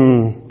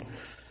on,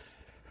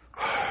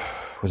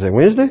 was that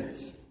Wednesday?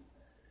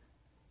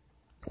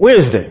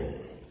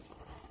 Wednesday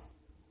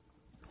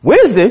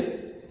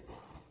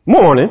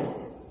morning,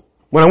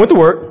 when I went to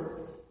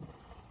work,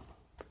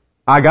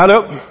 I got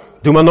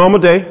up, do my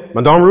normal day,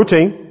 my normal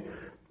routine,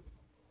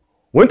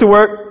 went to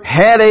work,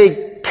 had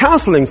a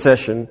counseling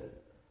session.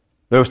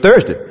 It was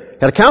Thursday.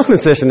 Had a counseling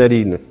session that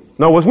evening.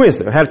 No, it was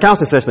Wednesday. I had a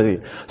counseling session that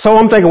evening. So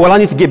I'm thinking, well, I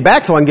need to get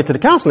back so I can get to the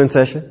counseling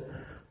session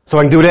so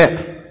I can do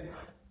that.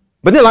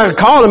 But then I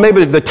called and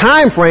maybe the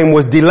time frame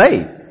was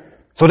delayed.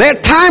 So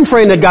that time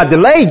frame that got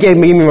delayed gave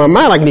me in my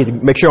mind, I need to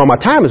make sure all my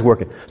time is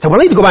working. So I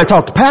need to go back and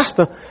talk to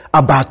Pastor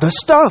about the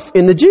stuff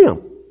in the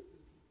gym.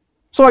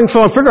 So I can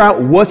figure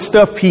out what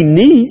stuff he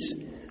needs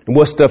and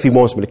what stuff he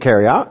wants me to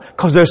carry out.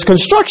 Because there's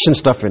construction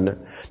stuff in there.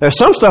 There's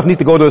some stuff needs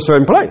to go to a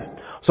certain place.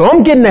 So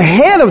I'm getting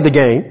ahead of the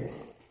game,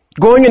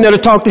 going in there to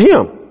talk to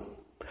him.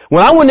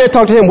 When I went there to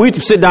talk to him, we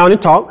sit down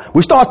and talk.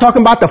 We start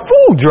talking about the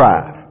food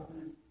drive.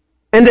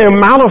 And the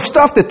amount of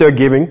stuff that they're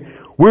giving,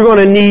 we're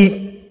going to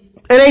need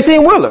an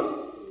 18-wheeler.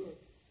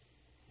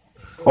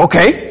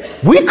 Okay.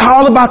 We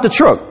called about the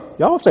truck.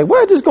 Y'all say,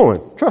 where is this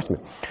going? Trust me.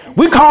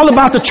 We called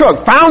about the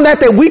truck. Found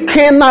out that we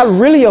cannot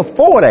really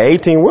afford an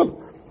 18-wheeler.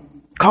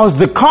 Because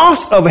the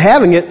cost of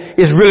having it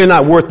is really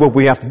not worth what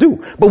we have to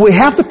do. But we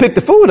have to pick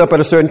the food up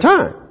at a certain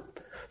time.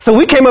 So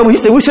we came up, he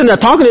said, we're sitting there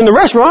talking in the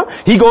restaurant.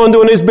 He going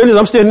doing his business.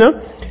 I'm sitting there.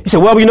 He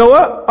said, well, you know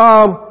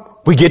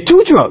what? We get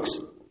 2 trucks.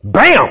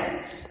 Bam.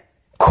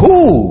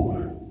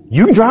 Cool.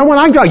 You can drive one,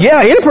 I can drive.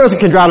 Yeah, any person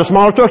can drive the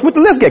smaller trucks with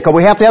the lift gate because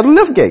we have to have the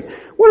lift gate.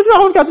 What does it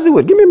always got to do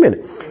with it? Give me a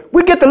minute.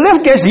 We get the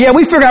lift gates. Yeah,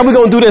 we figure out we're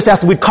going to do this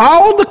after we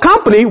called the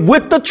company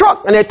with the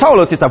truck. And they told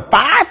us it's a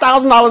 $5,000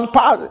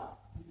 deposit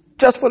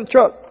just for the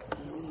truck.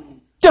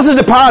 Just a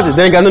deposit.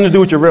 They ain't got nothing to do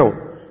with your rental.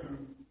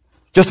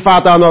 Just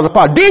 $5,000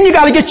 deposit. Then you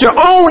got to get your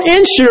own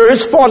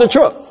insurance for the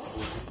truck.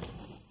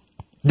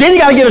 Then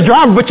you got to get a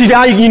driver, but you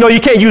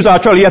can't use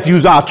our trailer. You have to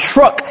use our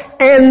truck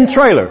and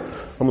trailer.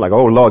 I'm like,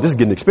 oh Lord, this is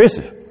getting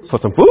expensive for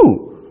some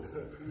food.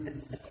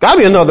 Gotta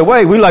be another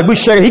way. We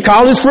shaking. He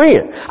called his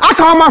friend. I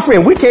call my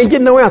friend. We can't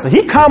get no answer.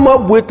 He come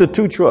up with the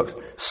 2 trucks.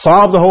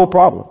 Solves the whole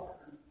problem.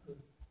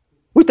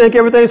 We think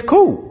everything's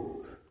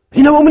cool.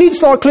 You know what? We need to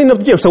start cleaning up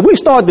the gym. So we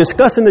started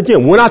discussing the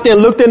gym. Went out there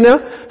and looked in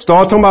there.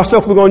 Started talking about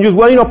stuff we're going to use.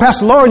 Well, you know,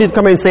 Pastor Laura needs to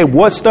come in and say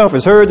what stuff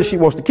is hers that she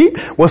wants to keep.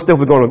 What stuff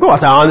we're going to go. I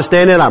said, I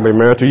understand that. I've been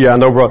married to you. I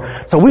know, bro.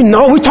 So we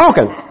know we're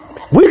talking.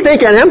 I'm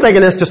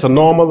thinking it's just a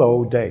normal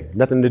old day.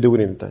 Nothing to do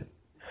with anything.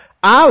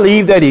 I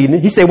leave that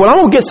evening. He said, well, I'm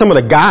going to get some of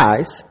the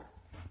guys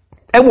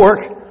at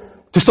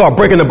work to start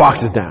breaking the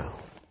boxes down.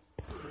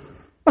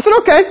 I said,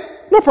 okay,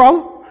 no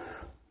problem.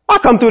 I'll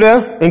come through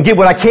there and get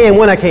what I can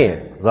when I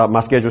can.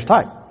 My schedule's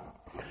tight.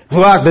 So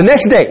the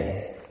next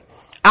day,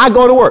 I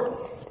go to work.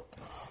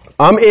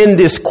 I'm in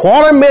this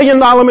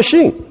 $250,000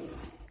 machine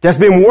that's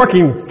been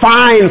working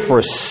fine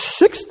for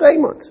 6 to 8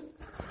 months.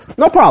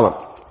 No problem.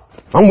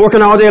 I'm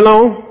working all day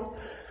long,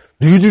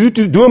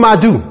 doing my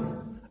due.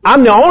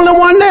 I'm the only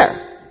one there.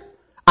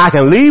 I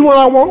can leave when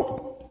I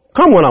want,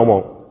 come when I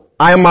want.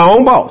 I am my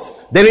own boss.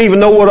 They don't even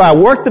know whether I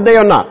work today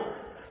or not.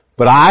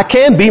 But I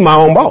can be my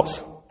own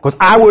boss because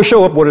I will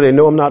show up whether they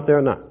know I'm not there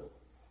or not.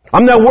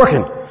 I'm not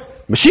working.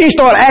 Machine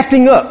start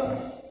acting up.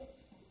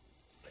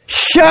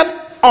 Shut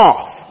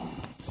off.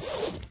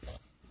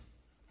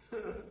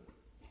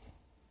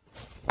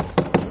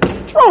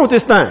 What's wrong with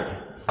this thing?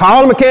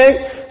 Call the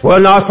mechanic. Well,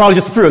 no, it's probably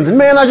just a fuel.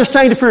 Man, I just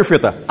changed the fuel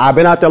filter. I've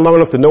been out there long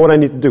enough to know what I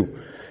need to do.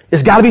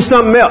 It's got to be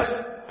something else.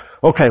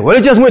 Okay, well,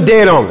 it just went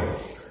dead on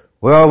me.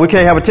 Well, we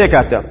can't have a tech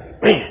out there.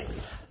 Man,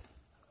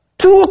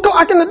 2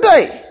 o'clock in the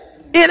day.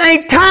 It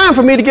ain't time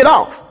for me to get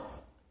off.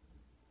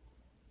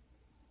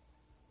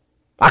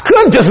 I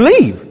couldn't just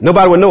leave.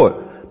 Nobody would know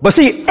it. But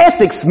see,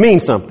 ethics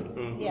means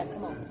something. Yeah,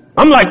 come on.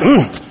 I'm like,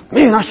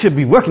 man, I should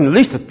be working at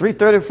least at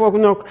 3:30, 4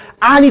 o'clock.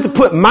 I need to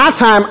put my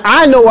time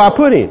I know I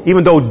put in,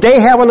 even though they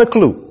haven't a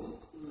clue.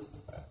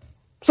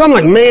 So I'm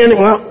like, man,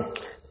 well,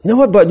 you know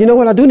what? But you know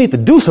what? I do need to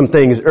do some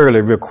things early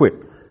real quick.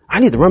 I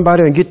need to run by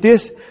there and get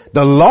this.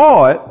 The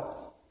Lord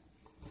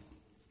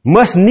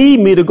must need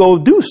me to go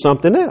do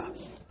something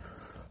else.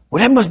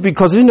 Well, that must be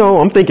because, you know,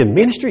 I'm thinking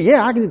ministry.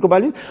 Yeah, I can go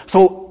by this.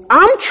 So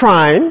I'm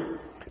trying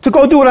to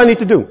go do what I need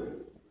to do.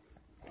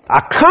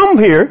 I come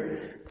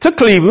here to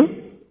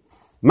Cleveland.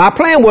 My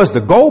plan was to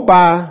go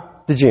by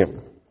the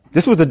gym.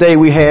 This was the day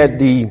we had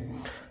the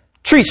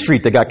Treat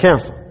Street that got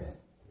canceled.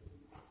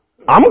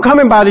 I'm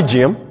coming by the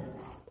gym.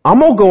 I'm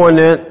going to go in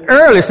there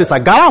early since I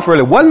got off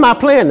early. It wasn't my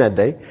plan that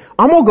day.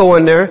 I'm going to go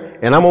in there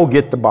and I'm going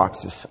to get the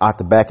boxes out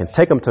the back and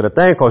take them to the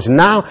thing because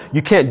now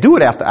you can't do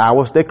it after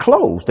hours. They're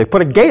closed. They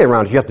put a gate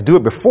around it. You have to do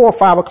it before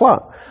 5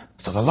 o'clock.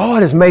 So the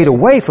Lord has made a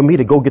way for me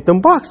to go get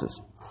them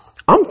boxes.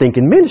 I'm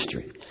thinking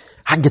ministry.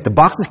 I can get the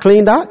boxes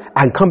cleaned out.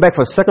 I can come back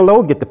for a second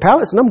load, get the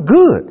pallets, and I'm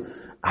good.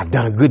 I've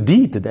done a good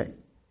deed today.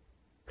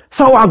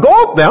 So I go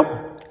up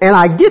there, and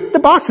I get the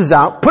boxes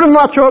out, put them in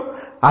my truck.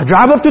 I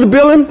drive up to the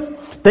building,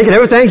 thinking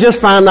everything's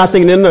just fine, not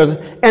thinking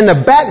anything. And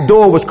the back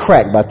door was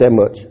cracked about that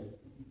much.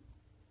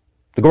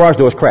 The garage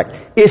door was cracked.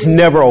 It's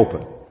never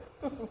open.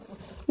 I'm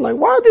like,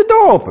 why is the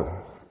door open?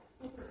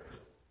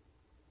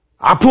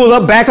 I pull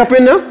up, back up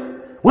in there.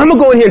 Well, I'm going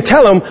to go in here and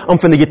tell them I'm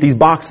finna get these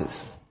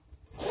boxes.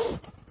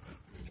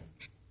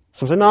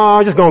 So I said,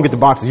 no, just go and get the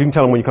boxes. You can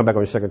tell them when you come back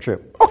on your second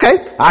trip. Okay.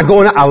 I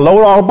go in, I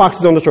load all the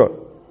boxes on the truck.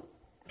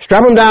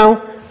 Strap them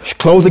down,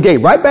 close the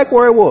gate right back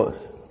where it was.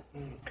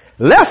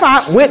 Left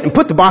out, went and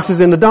put the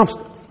boxes in the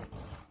dumpster.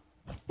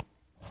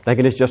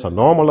 Thinking it's just a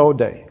normal old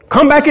day.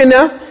 Come back in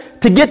there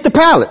to get the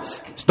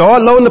pallets.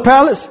 Start loading the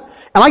pallets,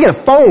 and I get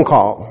a phone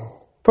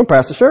call from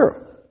Pastor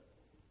Cheryl.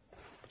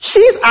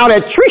 She's out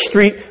at Tree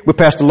Street with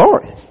Pastor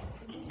Laurie.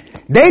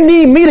 They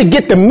need me to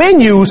get the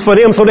menus for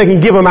them so they can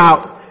give them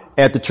out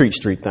at the Treat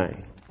Street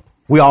thing.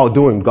 We all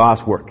doing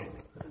God's work.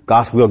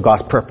 God's will,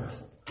 God's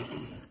purpose.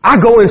 I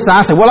go inside,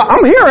 I say, well,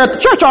 I'm here at the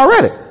church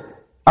already.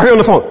 I hear on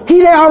the phone,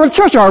 he's there already at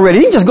church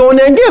already. He just go in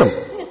there and get him.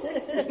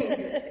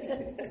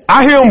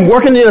 I hear him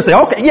working there and say,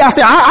 okay, yeah, I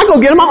say, I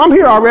go get him. I'm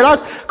here already.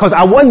 Because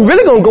I wasn't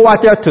really going to go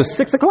out there till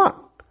 6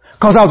 o'clock.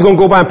 Because I was going to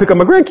go by and pick up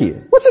my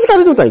grandkid. What's this got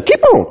to do with thing?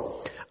 Keep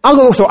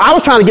on. So I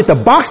was trying to get the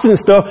boxes and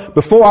stuff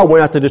before I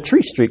went out to the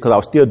Tree Street because I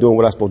was still doing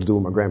what I was supposed to do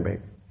with my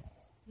grandbaby.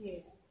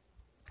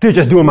 Still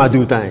just doing my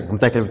due thing. I'm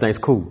thinking everything's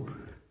cool.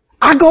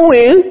 I go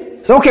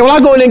in. So, okay, well,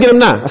 I'll go in and get them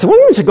now. I said, well,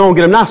 let me just go and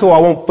get them now so I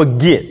won't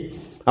forget.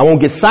 I won't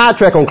get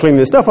sidetracked on cleaning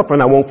this stuff up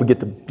and I won't forget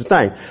the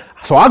thing.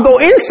 So I go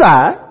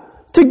inside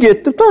to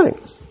get the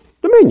things,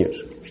 the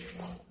menus.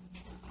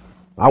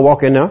 I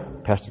walk in there.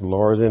 Pastor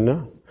Laura's in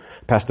there.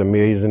 Pastor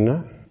Amelia's in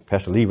there.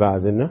 Pastor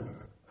Levi's in there.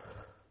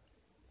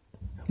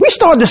 We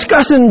start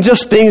discussing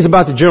just things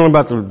about the general,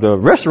 about the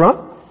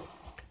restaurant.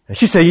 And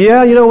she said,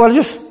 yeah, you know what,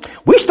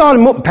 we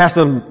started,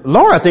 Pastor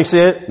Laura, I think,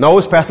 said, no,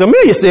 it's Pastor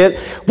Amelia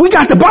said, we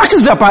got the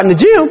boxes up out in the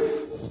gym.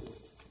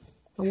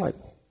 I'm like,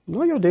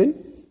 no, you didn't.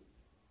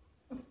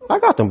 I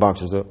got them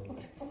boxes up.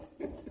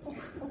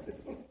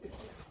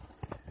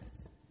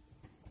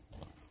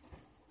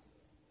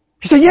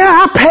 She said, yeah,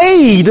 I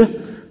paid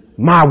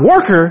my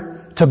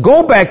worker to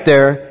go back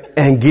there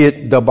and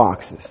get the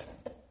boxes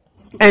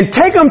and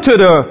take them to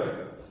the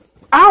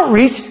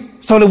outreach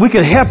so that we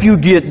can help you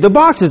get the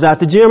boxes out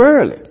the gym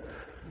early.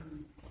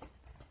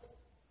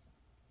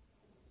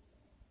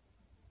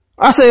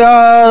 I say,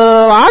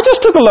 I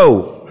just took a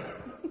load.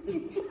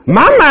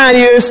 My mind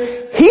is,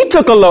 he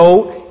took a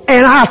load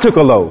and I took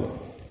a load.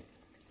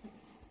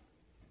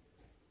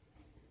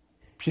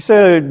 She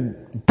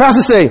said,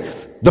 Pastor say,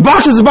 the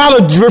boxes by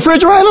the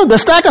refrigerator, the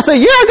stack? I said,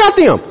 yeah, I got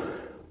them.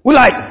 We're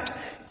like,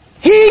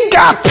 he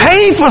got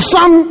paid for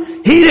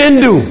something he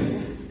didn't do.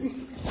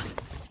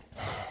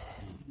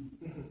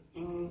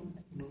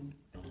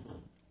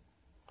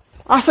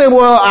 I said,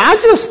 well, I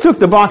just took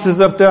the boxes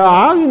up there.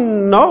 I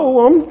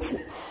know,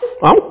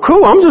 I'm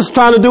cool. I'm just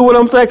trying to do what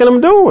I'm thinking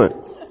I'm doing.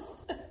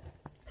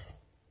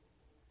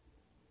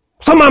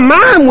 So my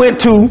mind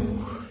went to,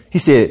 he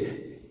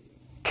said,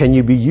 can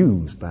you be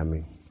used by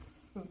me?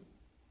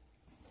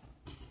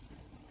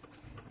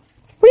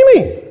 What do you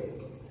mean?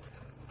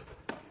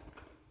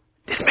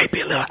 This may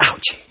be a little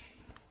ouchy.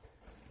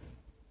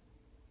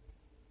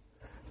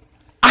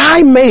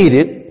 I made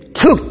it,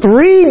 took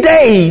 3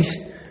 days.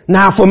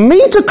 Now for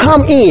me to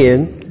come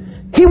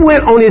in, he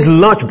went on his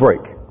lunch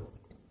break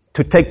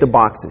to take the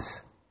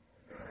boxes.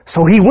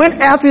 So he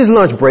went after his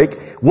lunch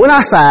break, went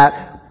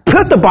outside,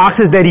 put the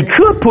boxes that he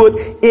could put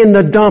in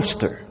the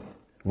dumpster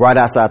right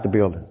outside the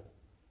building.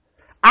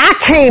 I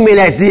came in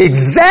at the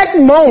exact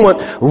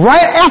moment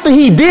right after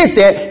he did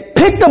that,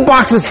 picked the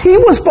boxes he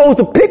was supposed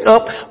to pick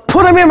up,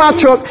 put them in my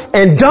truck,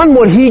 and done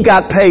what he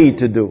got paid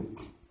to do.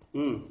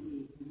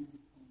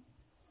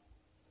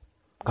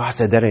 God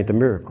said that ain't the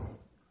miracle.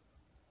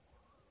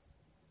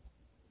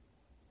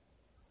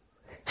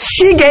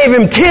 She gave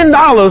him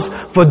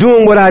 $10 for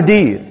doing what I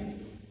did.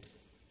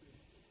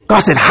 God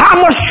said,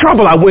 how much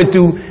trouble I went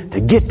through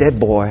to get that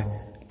boy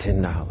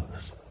 $10.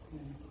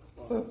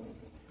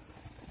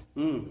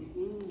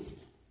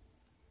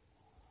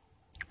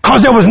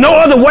 Because there was no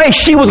other way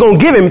she was going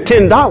to give him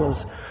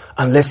 $10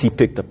 unless he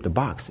picked up the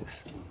boxes.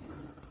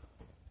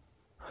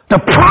 The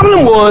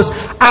problem was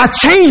I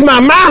changed my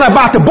mind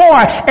about the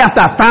boy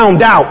after I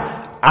found out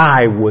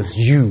I was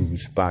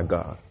used by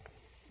God.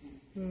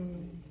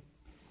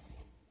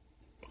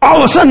 All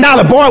of a sudden now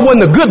the boy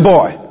wasn't a good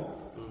boy.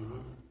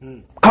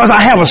 Because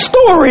I have a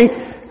story,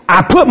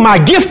 I put my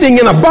gifting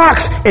in a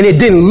box and it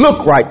didn't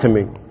look right to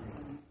me.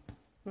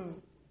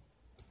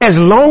 As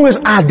long as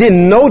I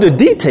didn't know the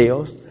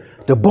details,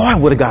 the boy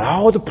would have got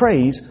all the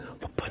praise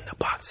for putting the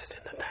boxes in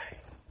the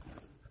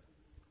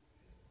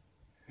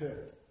thing.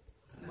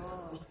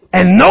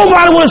 And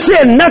nobody would have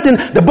said nothing.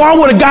 The boy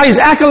would have got his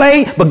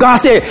accolade, but God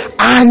said,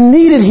 I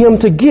needed him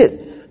to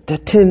get the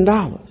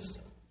 $10.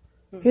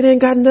 It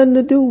ain't got nothing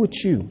to do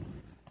with you.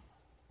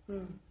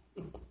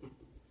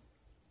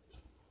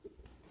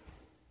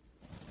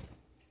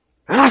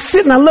 And I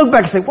sit and I look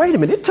back and say, wait a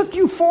minute, it took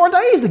you 4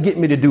 days to get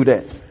me to do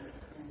that.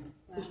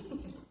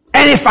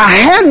 And if I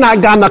had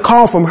not gotten a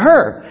call from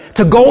her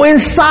to go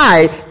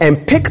inside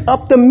and pick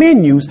up the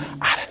menus,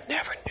 I'd have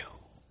never knew.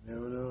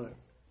 Never know it.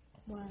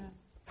 Wow.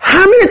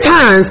 How many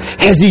times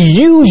has he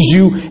used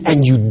you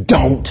and you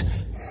don't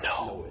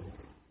know?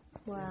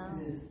 Wow.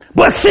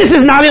 But since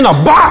it's not in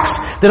a box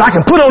that I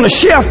can put on the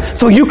shelf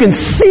so you can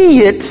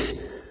see it,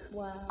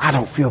 wow, I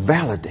don't feel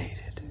validated.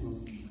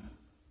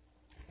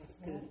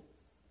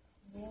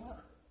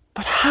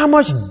 But how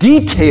much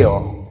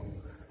detail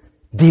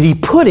did he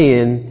put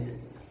in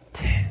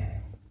 $10?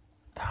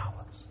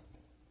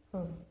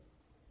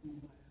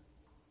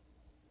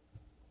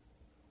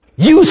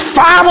 Use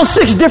 5 or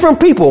 6 different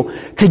people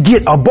to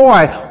get a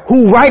boy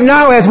who right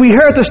now, as we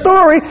heard the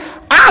story,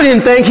 I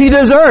didn't think he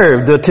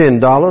deserved the $10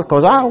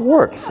 because I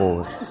worked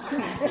for it.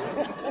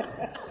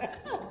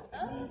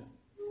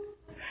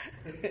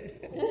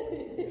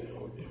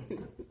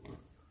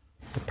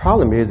 The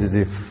problem is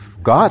if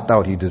God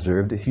thought he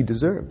deserved it, he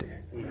deserved it.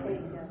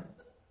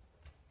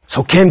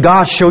 So can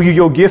God show you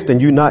your gift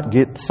and you not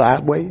get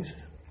sideways?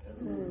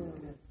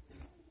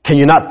 Can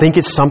you not think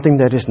it's something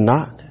that it's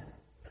not?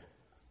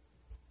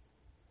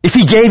 If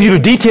he gave you the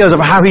details of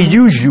how he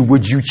used you,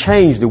 would you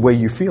change the way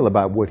you feel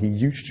about what he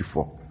used you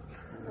for?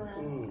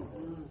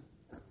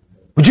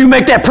 Would you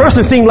make that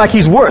person seem like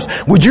he's worse?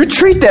 Would you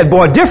treat that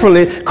boy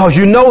differently because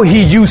you know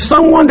he used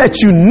someone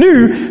that you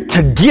knew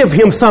to give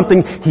him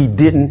something he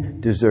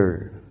didn't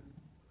deserve?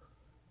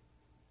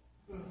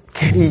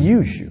 Can he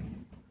use you?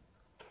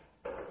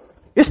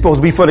 It's supposed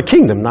to be for the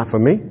kingdom, not for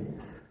me.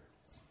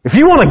 If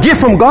you want a gift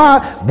from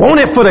God, want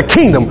it for the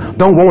kingdom.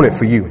 Don't want it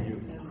for you.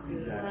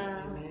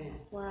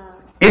 Wow.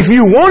 If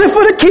you want it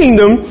for the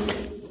kingdom,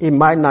 it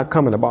might not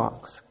come in a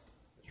box.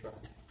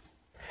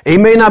 It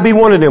may not be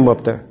one of them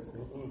up there.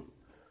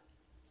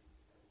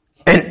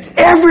 And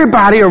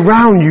everybody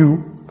around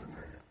you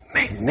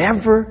may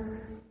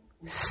never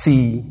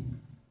see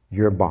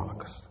your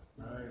box.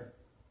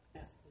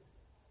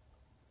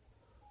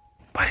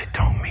 But it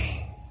don't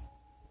mean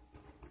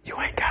you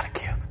ain't got a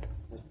gift.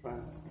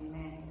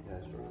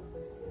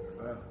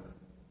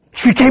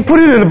 If you can't put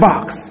it in a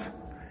box,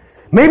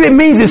 maybe it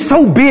means it's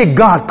so big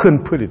God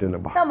couldn't put it in a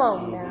box. Come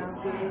on now.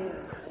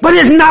 But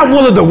it's not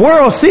whether the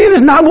world sees it.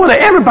 It's not whether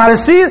everybody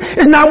sees it.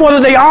 It's not whether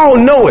they all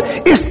know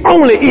it. It's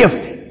only if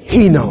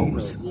he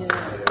knows.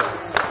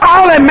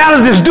 All that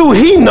matters is do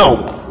he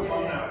know.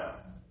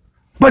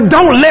 But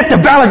don't let the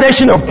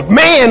validation of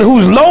man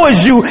who's low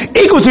as you,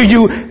 equal to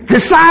you,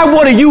 decide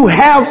whether you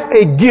have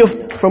a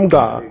gift from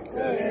God.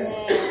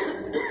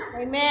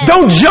 Amen.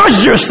 Don't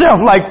judge yourself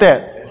like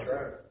that.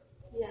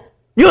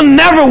 You'll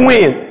never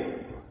win.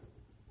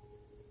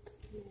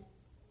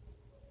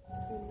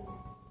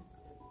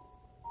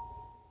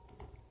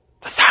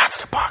 The size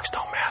of the box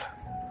don't matter.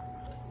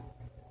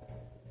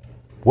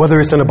 Whether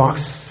it's in a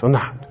box or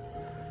not,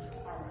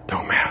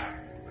 don't matter.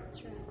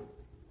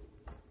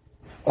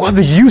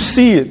 Whether you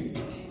see it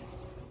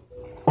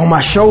on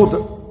my shoulder,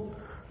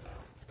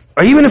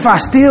 or even if I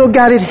still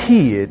got it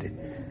hid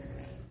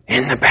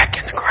in the back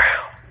in the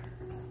ground.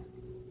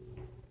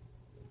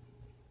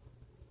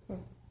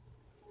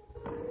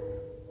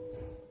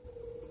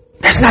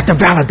 That's not the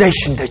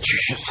validation that you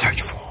should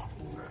search for.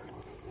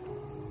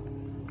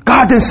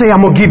 God didn't say,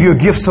 I'm going to give you a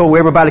gift so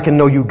everybody can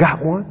know you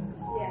got one.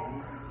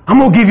 I'm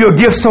going to give you a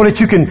gift so that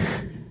you can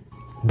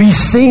be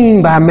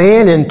seen by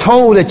man and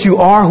told that you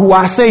are who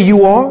I say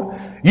you are.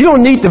 You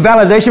don't need the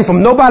validation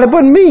from nobody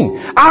but me.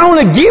 I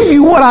only give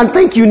you what I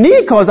think you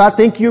need because I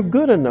think you're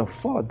good enough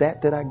for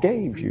that I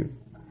gave you.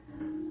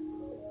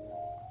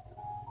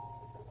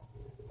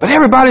 But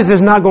everybody's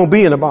just not going to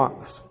be in a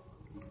box.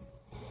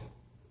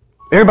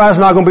 Everybody's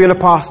not going to be an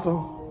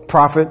apostle,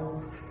 prophet,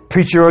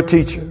 preacher, or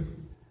teacher.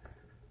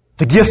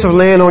 The gifts of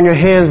laying on your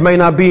hands may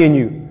not be in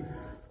you.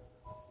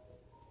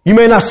 You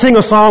may not sing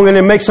a song and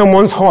it makes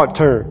someone's heart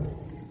turn.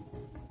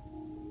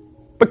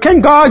 But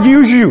can God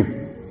use you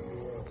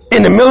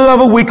in the middle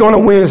of a week on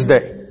a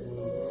Wednesday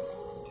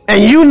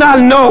and you not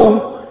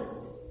know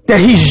that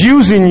he's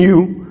using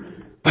you,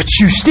 but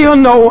you still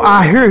know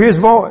I hear his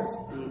voice?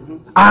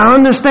 I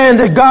understand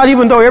that God,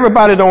 even though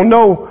everybody don't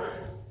know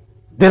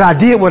that I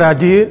did what I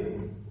did,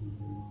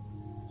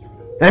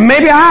 and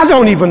maybe I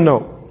don't even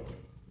know,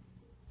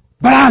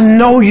 but I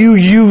know you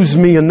use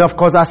me enough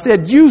because I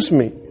said use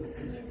me.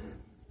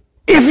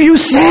 If you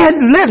said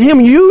let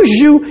him use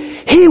you,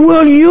 he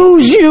will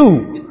use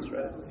you.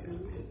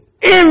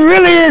 It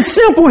really is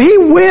simple. He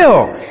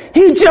will.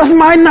 He just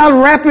might not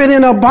wrap it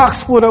in a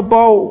box with a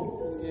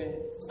bow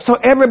so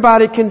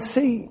everybody can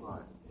see.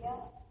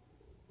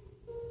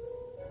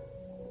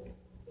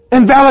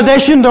 And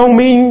validation don't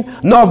mean,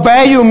 nor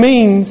value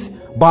means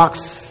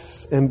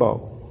box and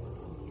bow.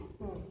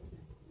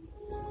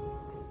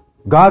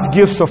 God's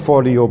gifts are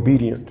for the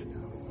obedient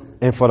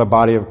and for the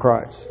body of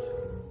Christ.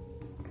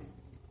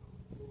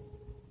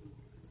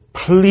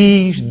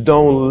 Please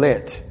don't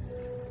let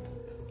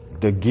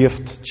the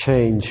gift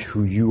change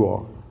who you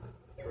are.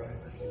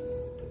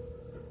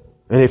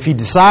 And if he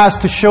decides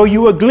to show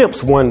you a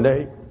glimpse one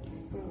day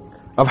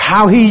of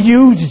how he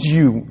used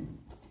you,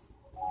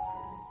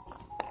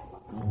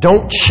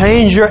 don't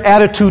change your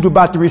attitude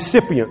about the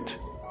recipient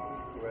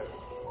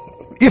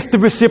if the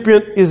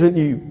recipient isn't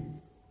you.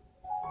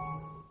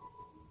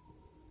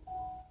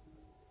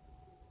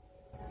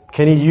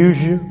 Can he use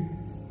you?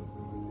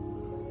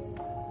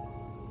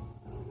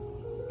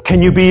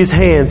 Can you be his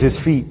hands, his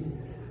feet,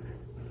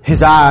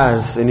 his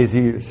eyes, and his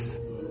ears?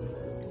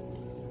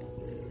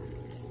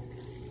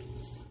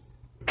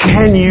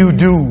 Can you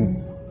do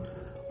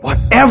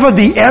whatever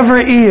the ever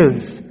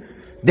is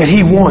that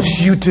he wants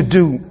you to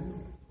do?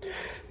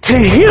 To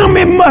him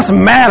it must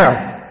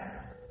matter,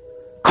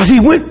 because he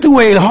went through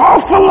an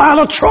awful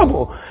lot of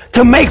trouble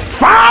to make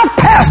 5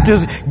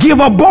 pastors give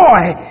a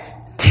boy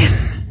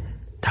 $10.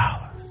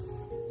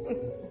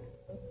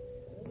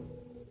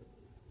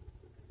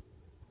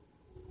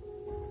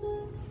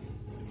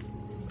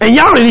 And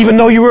y'all didn't even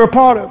know you were a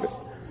part of it.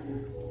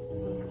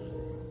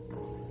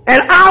 And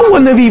I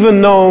wouldn't have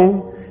even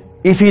known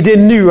if he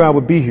didn't knew I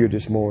would be here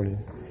this morning.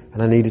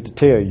 And I needed to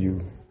tell you.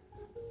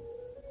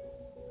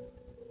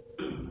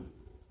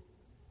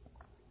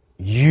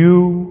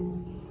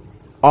 You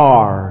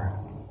are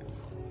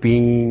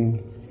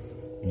being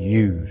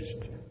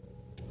used.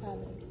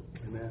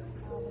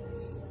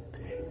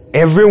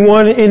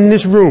 Everyone in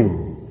this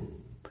room,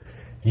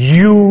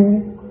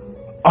 you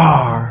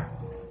are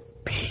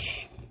being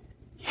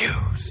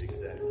used.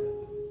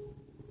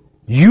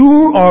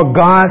 You are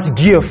God's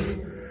gift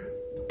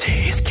to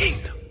his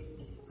kingdom.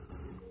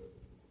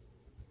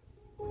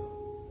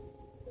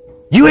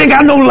 You ain't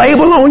got no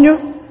label on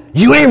you.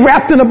 You ain't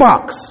wrapped in a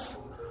box.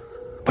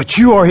 But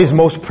you are his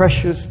most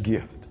precious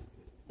gift.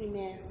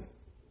 Amen.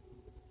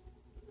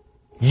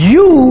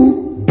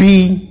 You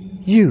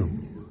be you.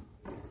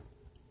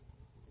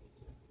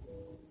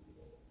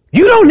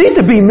 You don't need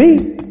to be me.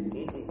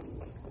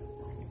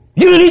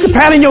 You don't need to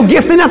pattern your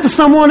gifting after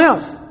someone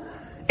else.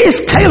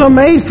 It's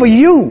tailor-made for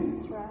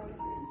you.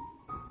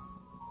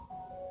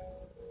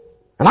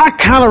 And I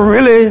kind of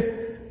really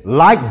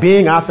like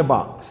being out the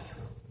box.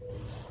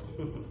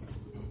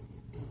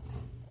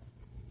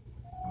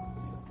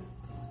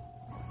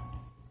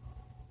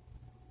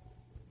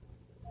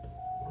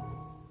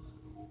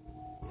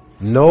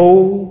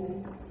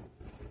 No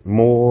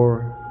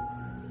more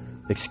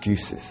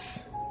excuses.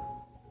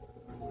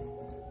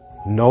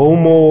 No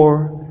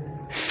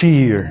more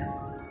fear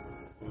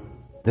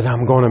that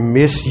I'm going to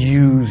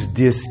misuse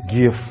this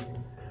gift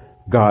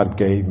God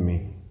gave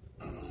me.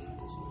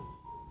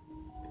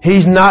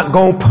 He's not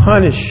going to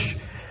punish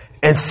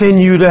and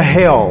send you to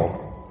hell.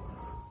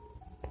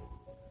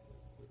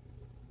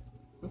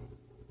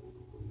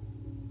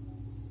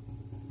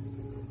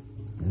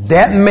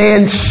 That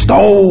man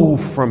stole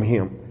from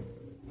him.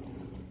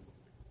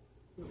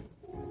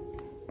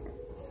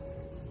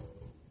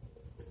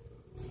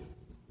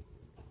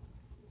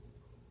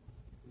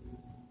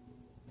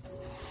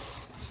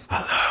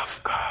 I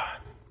love God.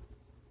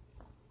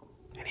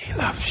 And He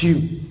loves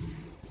you.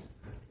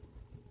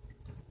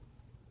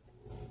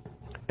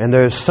 And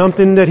there's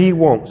something that He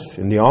wants.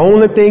 And the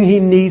only thing He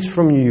needs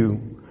from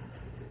you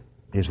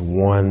is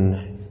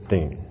one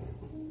thing.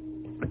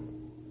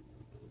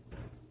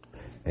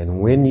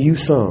 And when you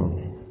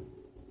sung,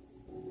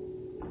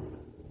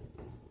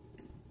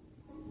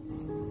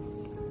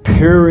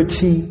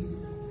 purity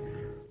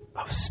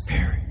of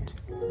spirit,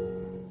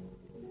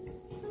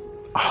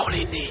 all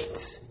He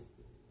needs,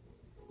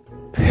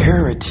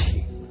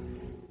 purity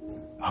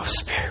of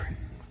spirit.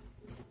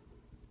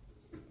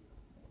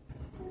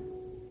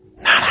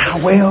 Not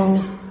how well,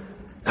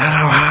 not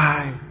how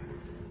high,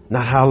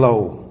 not how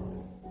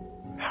low,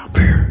 how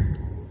pure.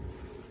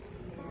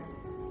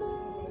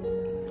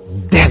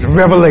 That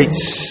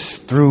revelates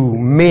through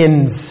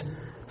men's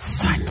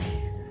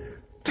psyche,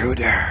 through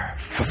their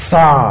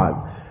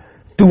facade,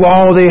 through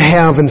all they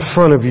have in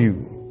front of you.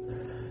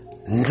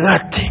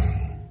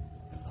 Nothing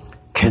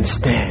can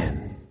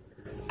stand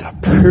the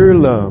pure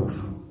love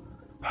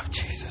of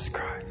Jesus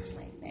Christ.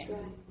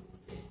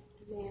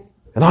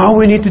 And all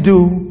we need to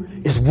do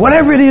is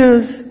whatever it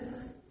is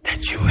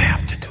that you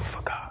have to do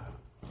for God.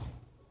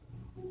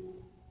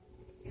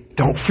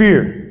 Don't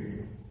fear.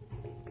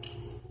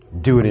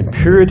 Do it in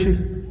purity.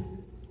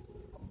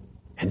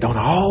 And don't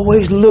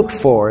always look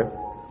for it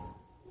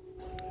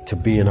to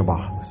be in a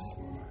box.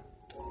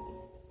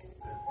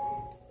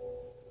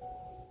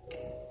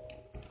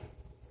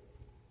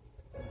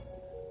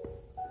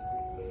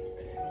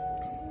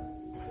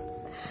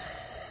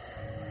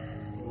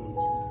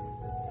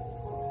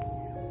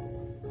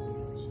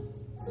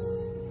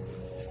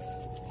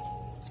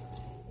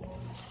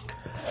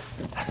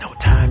 I know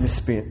time is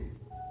spent.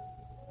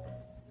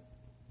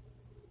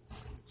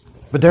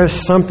 But there's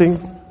something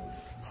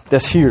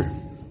that's here.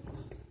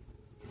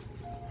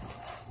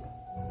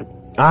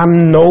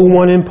 I'm no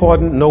one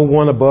important, no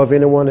one above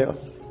anyone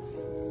else.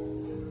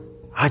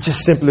 I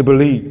just simply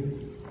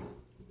believe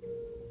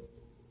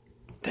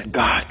that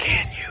God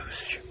can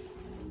use you.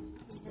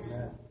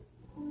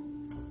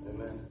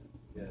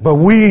 But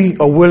we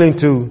are willing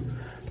to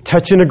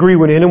touch and agree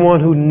with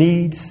anyone who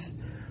needs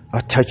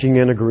a touching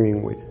and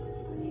agreeing with.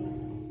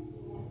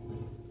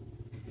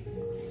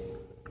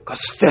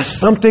 Because there's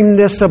something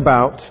that's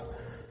about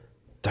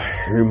the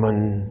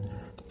human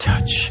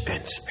touch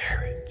and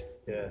spirit.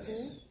 Yes.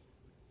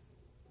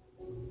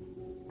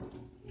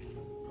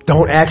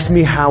 Don't ask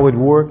me how it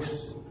works.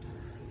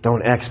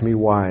 Don't ask me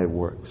why it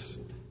works.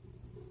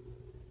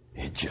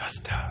 It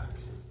just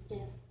does.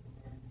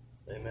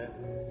 Amen.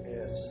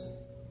 Yes.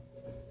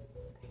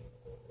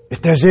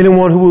 If there's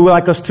anyone who would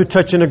like us to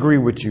touch and agree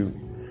with you,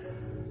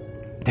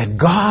 that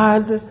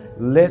God,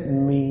 let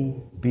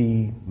me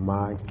be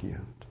my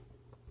gift.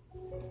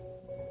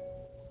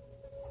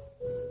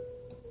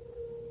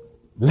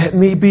 Let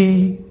me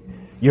be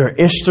your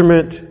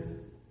instrument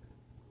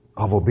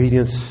of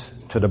obedience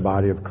to the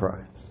body of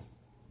Christ.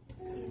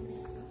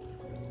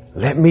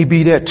 Let me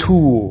be that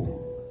tool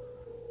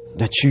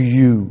that you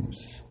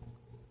use.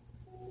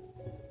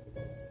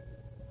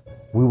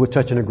 We will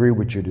touch and agree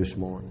with you this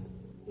morning.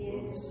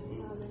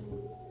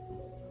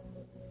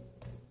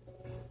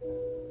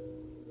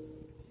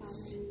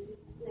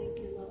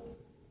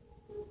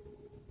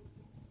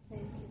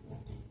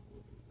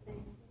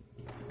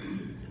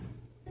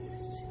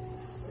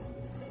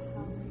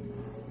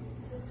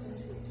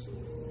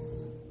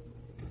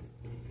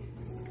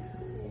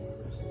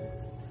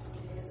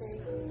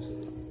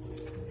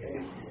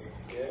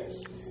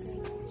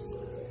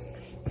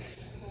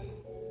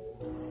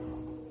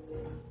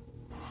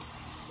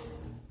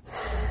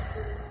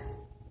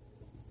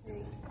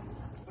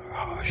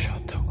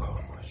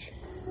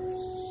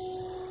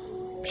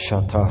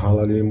 Shata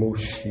halali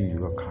moshi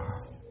waka.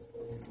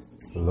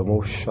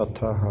 Lamo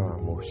shata ha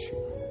moshi.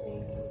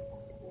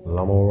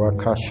 Lamo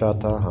raka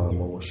shata ha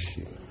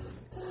moshi.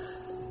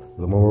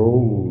 Lamo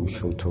ro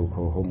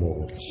shotoko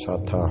homo.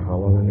 Shata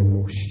halali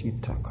moshi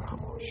taka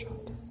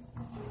moshata.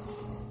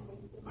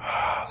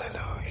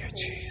 Hallelujah,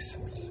 Jesus.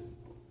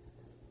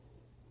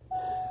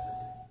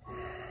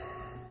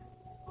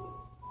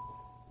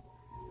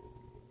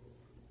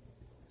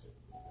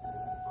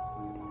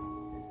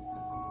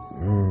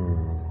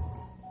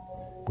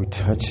 We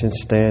touch and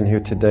stand here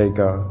today,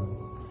 God.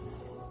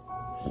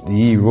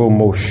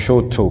 Romo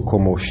shoto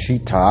como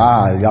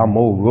shita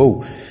yamo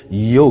ro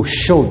yo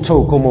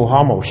shoto como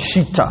hamo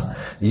shita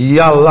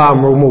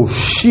yalam romo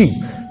shi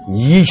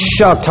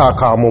Yishata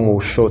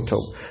kamomoshoto.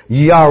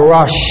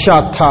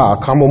 Yarashata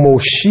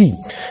kamomoshi.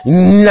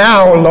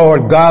 Now,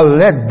 Lord God,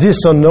 let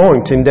this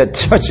anointing that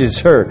touches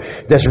her,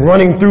 that's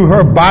running through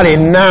her body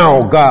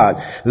now,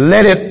 God,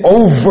 let it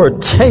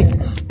overtake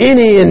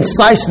any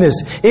inciseness,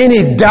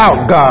 any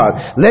doubt,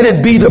 God. Let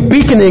it be the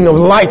beaconing of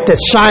light that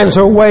shines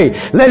her way.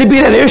 Let it be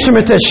that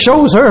instrument that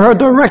shows her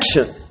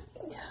direction.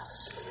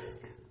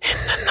 In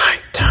the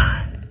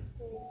nighttime,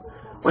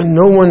 when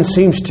no one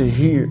seems to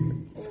hear,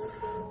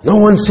 no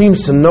one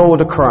seems to know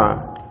the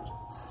cry.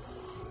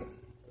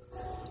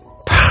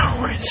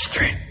 Power and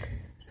strength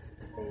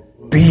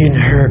be in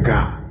her,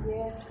 God.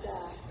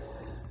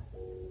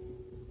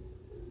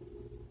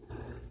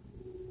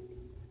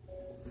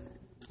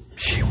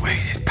 She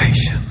waited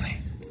patiently.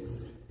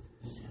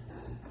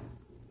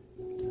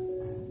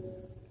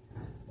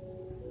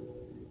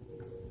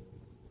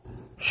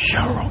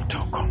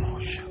 Sharoto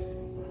komosha.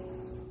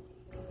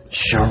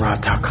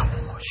 Sharata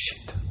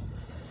kamoshita.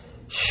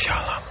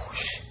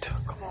 Shalamoshita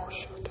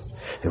kamoshita.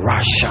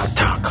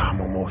 Rashata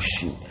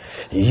kamomoshi.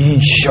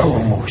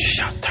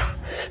 Yisharomoshata.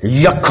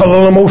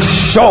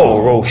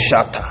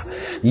 Yakalamoshoroshata.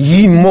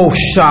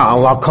 Yimosha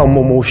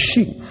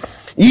lakamomoshi.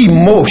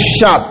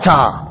 Imoshata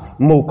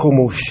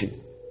mokomoshi.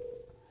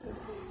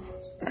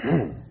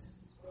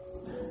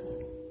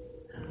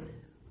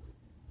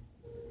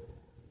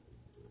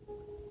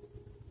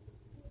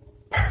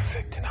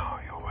 Perfect in all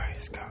your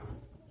ways, God.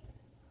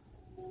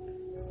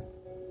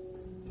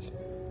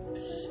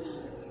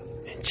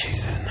 In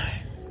Jesus'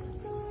 name.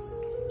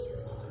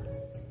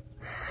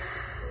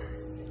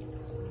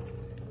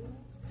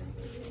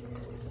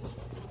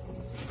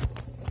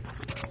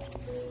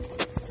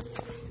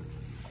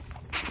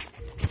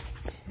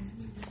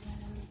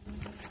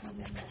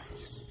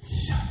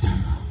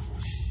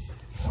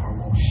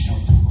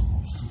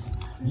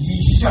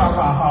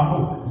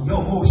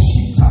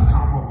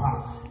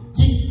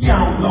 Deep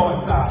down,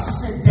 Lord God,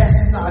 said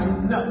that's not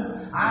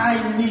enough.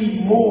 I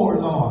need more,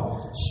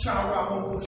 Lord.